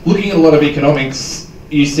looking at a lot of economics,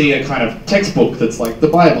 you see a kind of textbook that's like the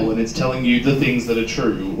Bible and it's telling you the things that are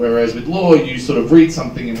true. Whereas with law, you sort of read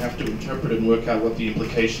something and have to interpret and work out what the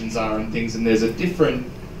implications are and things. And there's a different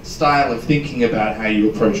style of thinking about how you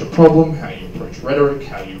approach a problem, how you approach rhetoric,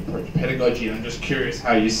 how you approach pedagogy. And I'm just curious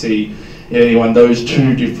how you see in anyone those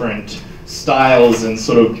two different styles and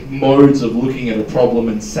sort of modes of looking at a problem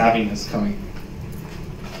and savviness coming.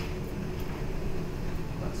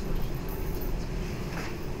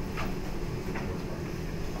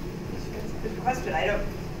 Good question. I haven't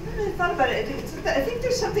really thought about it. I think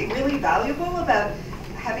there's something really valuable about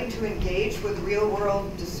having to engage with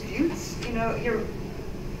real-world disputes. You know,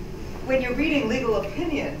 when you're reading legal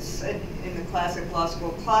opinions in the classic law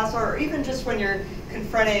school class, or even just when you're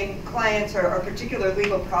confronting clients or particular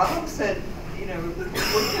legal problems that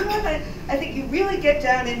I think you really get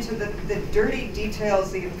down into the dirty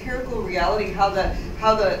details, the empirical reality, how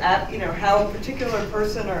a particular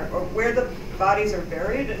person or where the bodies are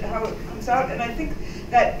buried, and how it comes out. And I think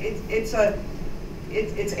that it's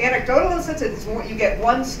anecdotal in the sense that you get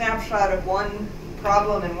one snapshot of one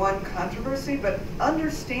problem and one controversy, but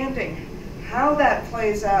understanding how that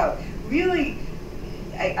plays out really,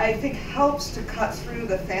 I think, helps to cut through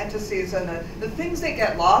the fantasies and the things that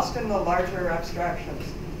get lost in the larger abstractions.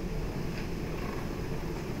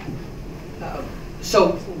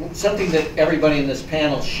 So something that everybody in this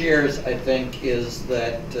panel shares, I think, is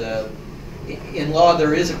that in law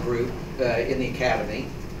there is a group in the academy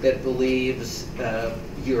that believes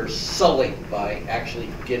you're sullied by actually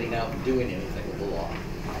getting out and doing anything with the law.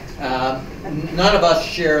 None of us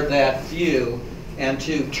share that view. And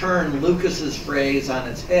to turn Lucas's phrase on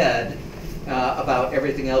its head about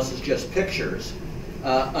everything else is just pictures,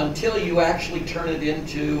 until you actually turn it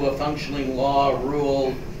into a functioning law,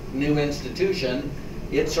 rule, new institution,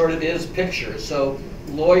 it sort of is pictures. So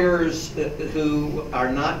lawyers who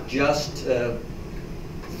are not just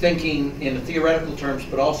thinking in theoretical terms,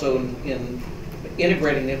 but also in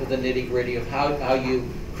integrating it with the nitty-gritty of how you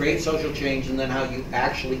create social change and then how you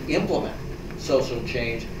actually implement social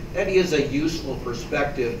change, that is a useful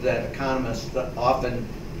perspective that economists often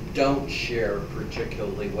don't share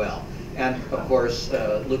particularly well. And of course,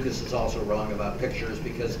 Lucas is also wrong about pictures,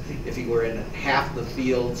 because if he were in half the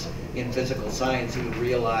fields in physical science, he would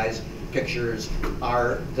realize pictures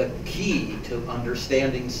are the key to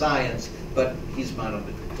understanding science, but he's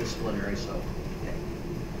monodisciplinary, so.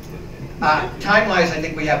 Time-wise, I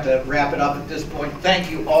think we have to wrap it up at this point.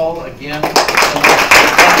 Thank you all again so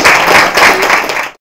much.